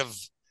little bit of,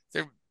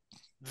 they're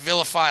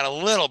vilified a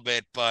little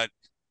bit, but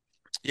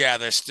yeah,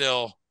 they're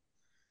still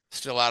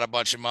out a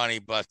bunch of money.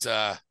 But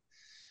at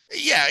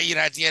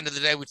the end of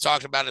the day, we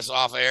talked about this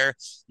off air.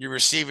 You're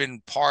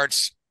receiving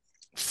parts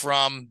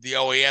from the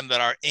OEM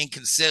that are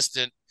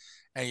inconsistent,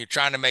 and you're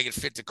trying to make it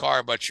fit the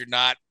car, but you're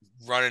not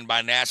running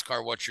by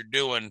NASCAR what you're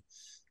doing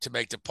to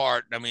make the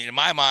part. I mean, in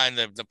my mind,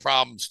 the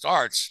problem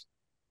starts,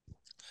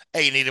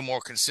 hey, you need a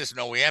more consistent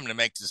OEM to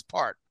make this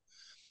part.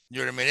 You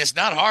know what I mean? It's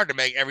not hard to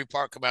make every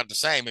part come out the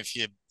same if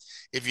you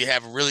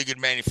have a really good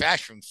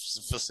manufacturing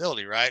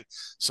facility, right?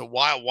 So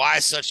why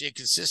such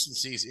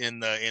inconsistencies in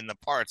the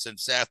parts? And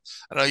Seth,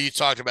 I know you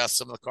talked about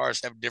some of the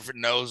cars have different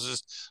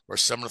noses, or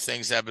some of the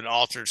things have been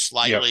altered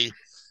slightly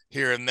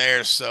here and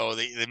there, so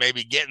they may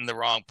be getting the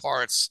wrong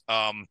parts.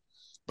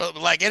 But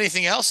like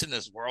anything else in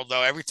this world,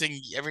 though, everything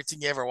you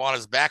ever want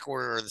is back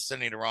order, or they're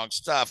sending the wrong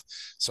stuff.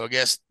 So I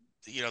guess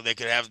they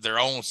could have their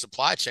own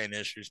supply chain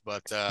issues,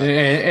 but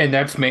and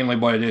that's mainly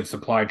what it is,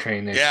 supply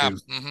chain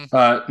issues.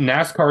 Yeah.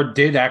 NASCAR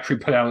did actually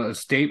put out a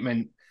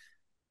statement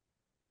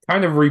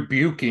kind of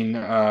rebuking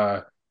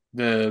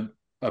the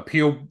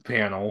appeal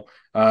panel,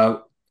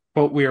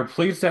 but we are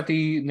pleased that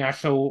the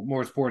National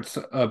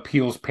Motorsports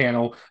Appeals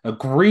Panel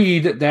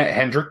agreed that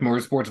Hendrick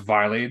Motorsports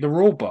violated the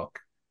rule book.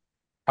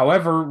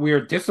 However, we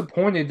are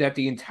disappointed that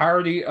the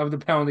entirety of the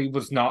penalty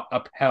was not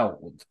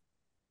upheld.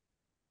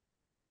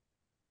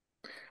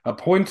 A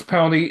points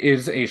penalty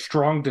is a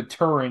strong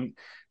deterrent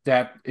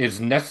that is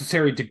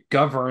necessary to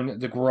govern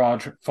the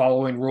garage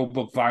following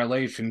rulebook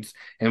violations,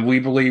 and we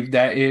believe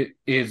that it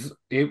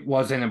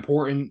was an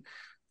important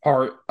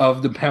part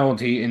of the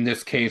penalty in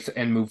this case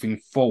and moving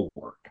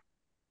forward.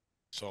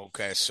 So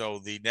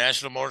the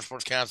National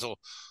Motorsports Council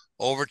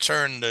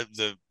overturned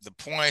the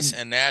points,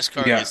 and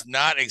NASCAR is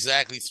not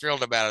exactly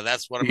thrilled about it.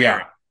 That's what I'm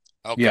hearing.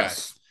 Okay.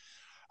 Yes.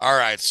 All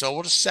right. So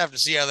we'll just have to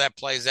see how that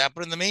plays out.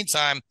 But in the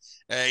meantime,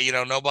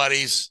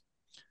 nobody's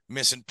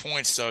missing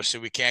points though, so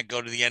we can't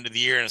go to the end of the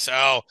year and say,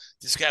 oh,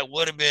 this guy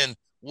would have been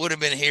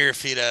here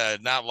if he'd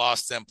not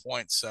lost 10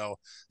 points. So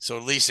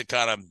at least it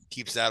kind of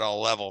keeps that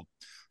all level.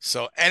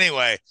 So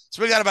anyway,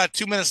 so we got about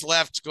 2 minutes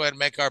left. Let's go ahead and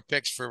make our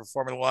picks for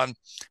Formula One.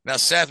 Now,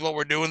 Seth, what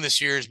we're doing this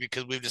year is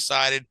because we've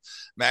decided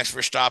Max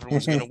Verstappen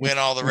was going to win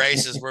all the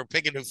races. We're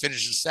picking who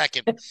finishes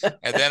second.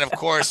 And then, of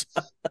course,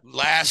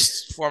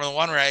 last Formula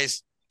One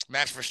race,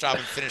 Max Verstappen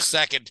finished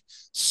second.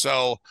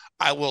 So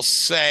I will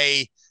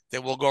say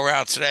that we'll go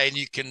around today, and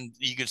you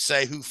can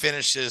say who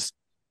finishes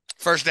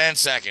first and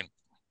second.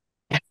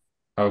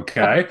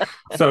 Okay.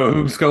 So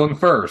who's going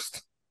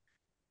first?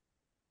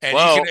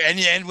 And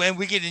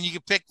you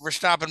can pick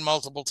Verstappen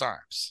multiple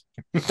times.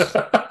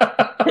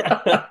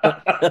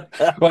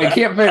 Well, he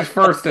can't finish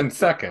first and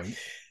second.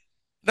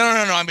 No.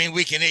 I mean,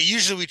 we can.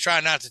 Usually, we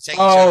try not to take.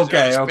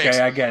 Okay. Picks,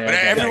 I get it. But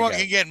everyone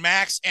can get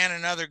Max and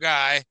another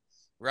guy,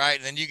 right?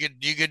 And then you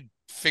could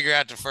figure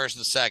out the first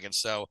and the second.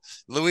 So,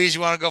 Louise,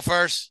 you want to go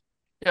first?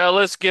 Yeah,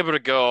 let's give it a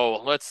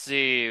go. Let's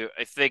see.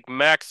 I think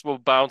Max will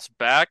bounce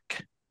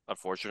back,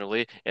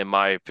 unfortunately, in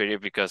my opinion,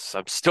 because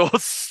I'm still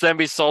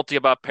semi-salty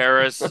about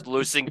Perez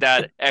losing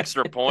that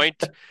extra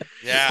point.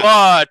 Yeah.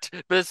 But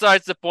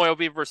besides the point, it'll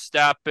be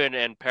Verstappen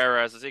and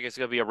Perez. I think it's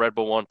going to be a Red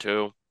Bull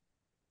 1-2.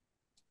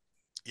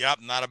 Yep,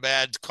 not a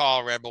bad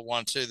call, Red Bull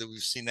 1-2. That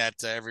we've seen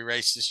that every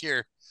race this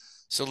year.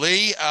 So,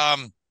 Lee,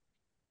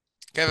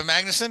 Kevin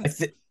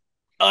Magnussen?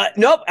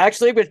 Nope.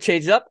 Actually, I'm going to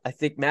change it up. I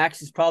think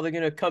Max is probably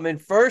going to come in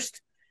first.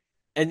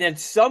 And then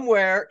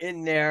somewhere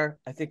in there,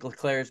 I think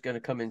Leclerc is going to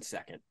come in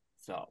second.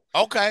 So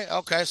okay.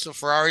 So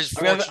Ferrari's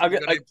going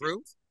to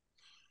improve.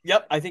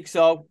 Yep, I think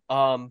so.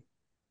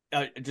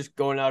 Just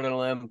going out on a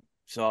limb.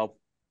 So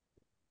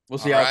we'll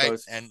see how it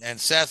goes. And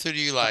Seth, who do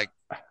you like?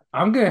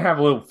 I'm going to have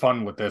a little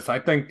fun with this. I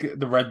think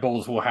the Red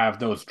Bulls will have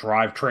those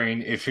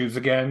drivetrain issues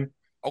again.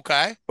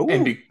 Okay.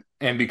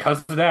 And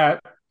because of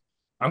that,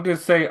 I'm going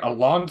to say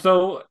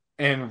Alonso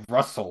and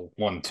Russell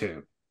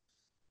 1-2.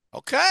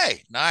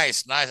 Okay,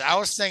 nice. I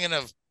was thinking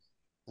of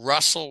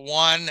Russell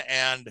 1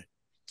 and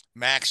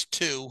Max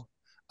 2,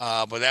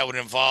 but that would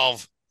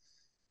involve,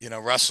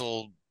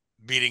 Russell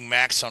beating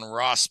Max on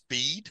raw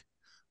speed.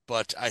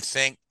 But I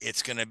think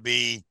it's going to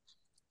be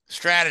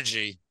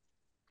strategy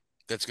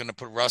that's going to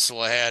put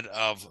Russell ahead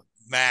of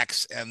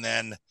Max, and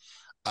then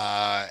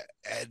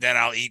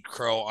I'll eat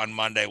crow on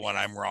Monday when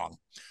I'm wrong.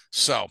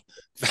 So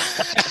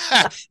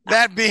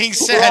that being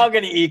said, we're all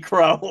going to eat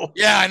crow.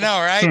 Yeah, I know,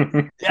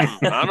 right? Yeah.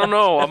 I don't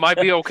know. I might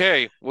be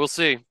okay. We'll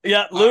see.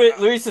 Yeah,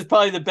 Luis is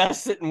probably the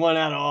best sitting one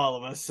out of all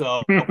of us.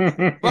 So,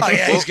 well,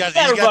 yeah, he's got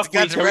the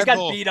Red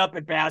Bull. Got beat up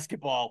at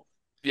basketball.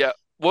 Yeah,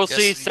 we'll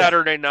see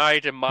Saturday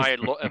night in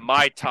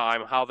my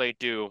time how they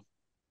do.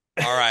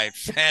 All right,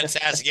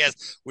 fantastic.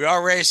 Yes, we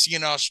are racing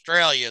in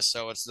Australia,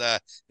 so it's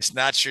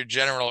not your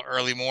general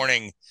early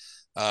morning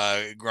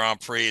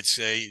Grand Prix. It's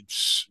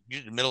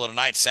the middle of the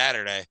night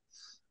Saturday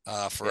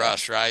for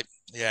us, right?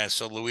 Yeah.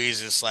 So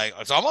Louise is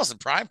it's almost in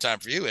prime time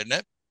for you, isn't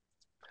it?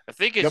 I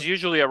think it's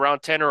usually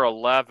around 10 or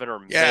 11 or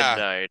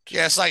midnight.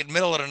 Yeah, it's like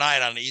middle of the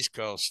night on the East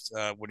Coast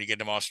when you get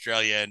to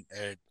Australia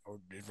or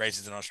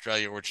races in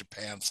Australia or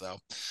Japan. So, all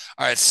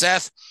right,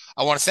 Seth,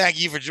 I want to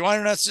thank you for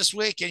joining us this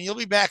week, and you'll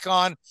be back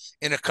on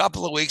in a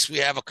couple of weeks. We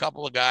have a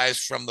couple of guys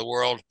from the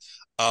world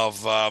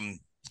of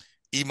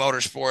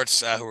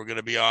e-motorsports who are going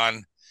to be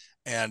on.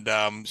 And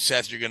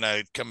Seth, you're going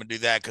to come and do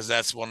that because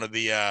that's one of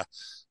the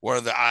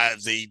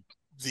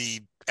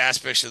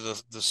aspects of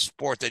the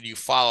sport that you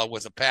follow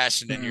with a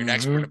passion, and you're an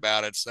expert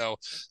about it. So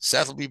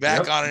Seth will be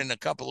back on it in a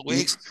couple of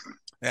weeks.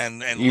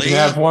 And you Lee, can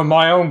have one of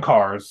my own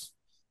cars.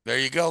 There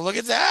you go. Look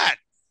at that.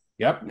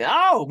 Yep.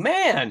 Oh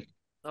man.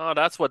 Oh,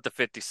 that's what the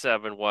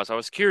 57 was. I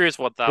was curious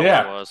what that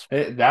one was.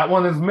 That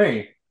one is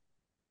me.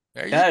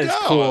 There you go.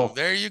 Cool.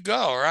 There you go.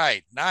 All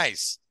right.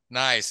 Nice.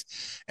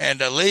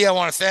 And Lee, I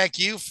want to thank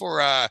you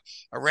for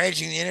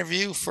arranging the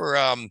interview for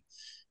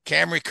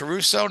Camry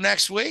Caruso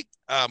next week.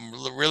 I'm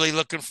really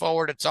looking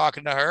forward to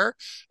talking to her.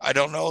 I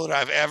don't know that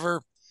I've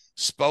ever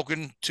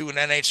spoken to an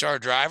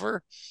NHR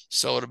driver,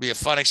 so it'll be a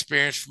fun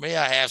experience for me.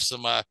 I have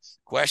some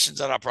questions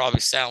that I'll probably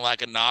sound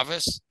like a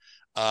novice,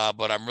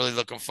 but I'm really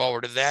looking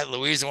forward to that.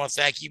 Louise, I want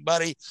to thank you,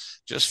 buddy,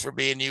 just for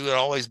being you and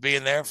always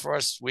being there for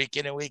us week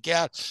in and week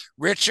out.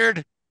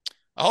 Richard,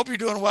 I hope you're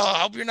doing well. I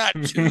hope you're not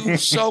too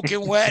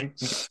soaking wet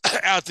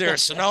out there in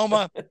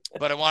Sonoma.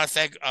 But I want to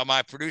thank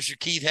my producer,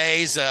 Keith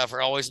Hayes, for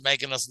always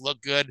making us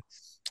look good.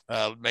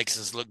 Makes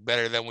us look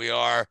better than we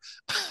are.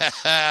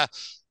 But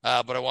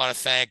I want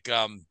to thank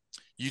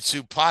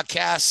YouTube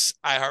podcasts,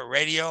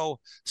 iHeartRadio,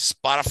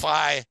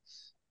 Spotify,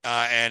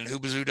 and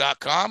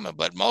Hoobazoo.com.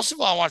 But most of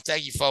all, I want to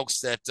thank you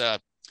folks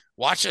that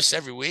watch us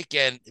every week.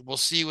 And we'll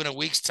see you in a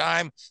week's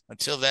time.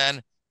 Until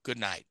then, good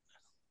night.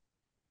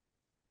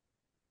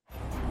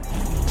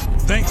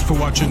 Thanks for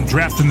watching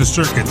Drafting the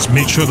Circuits.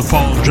 Make sure to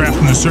follow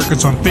Drafting the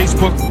Circuits on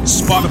Facebook,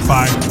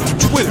 Spotify,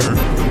 Twitter,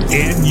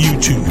 and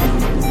YouTube.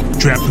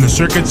 Drafting the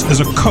Circuits is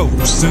a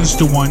COTA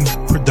Sinister One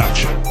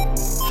production.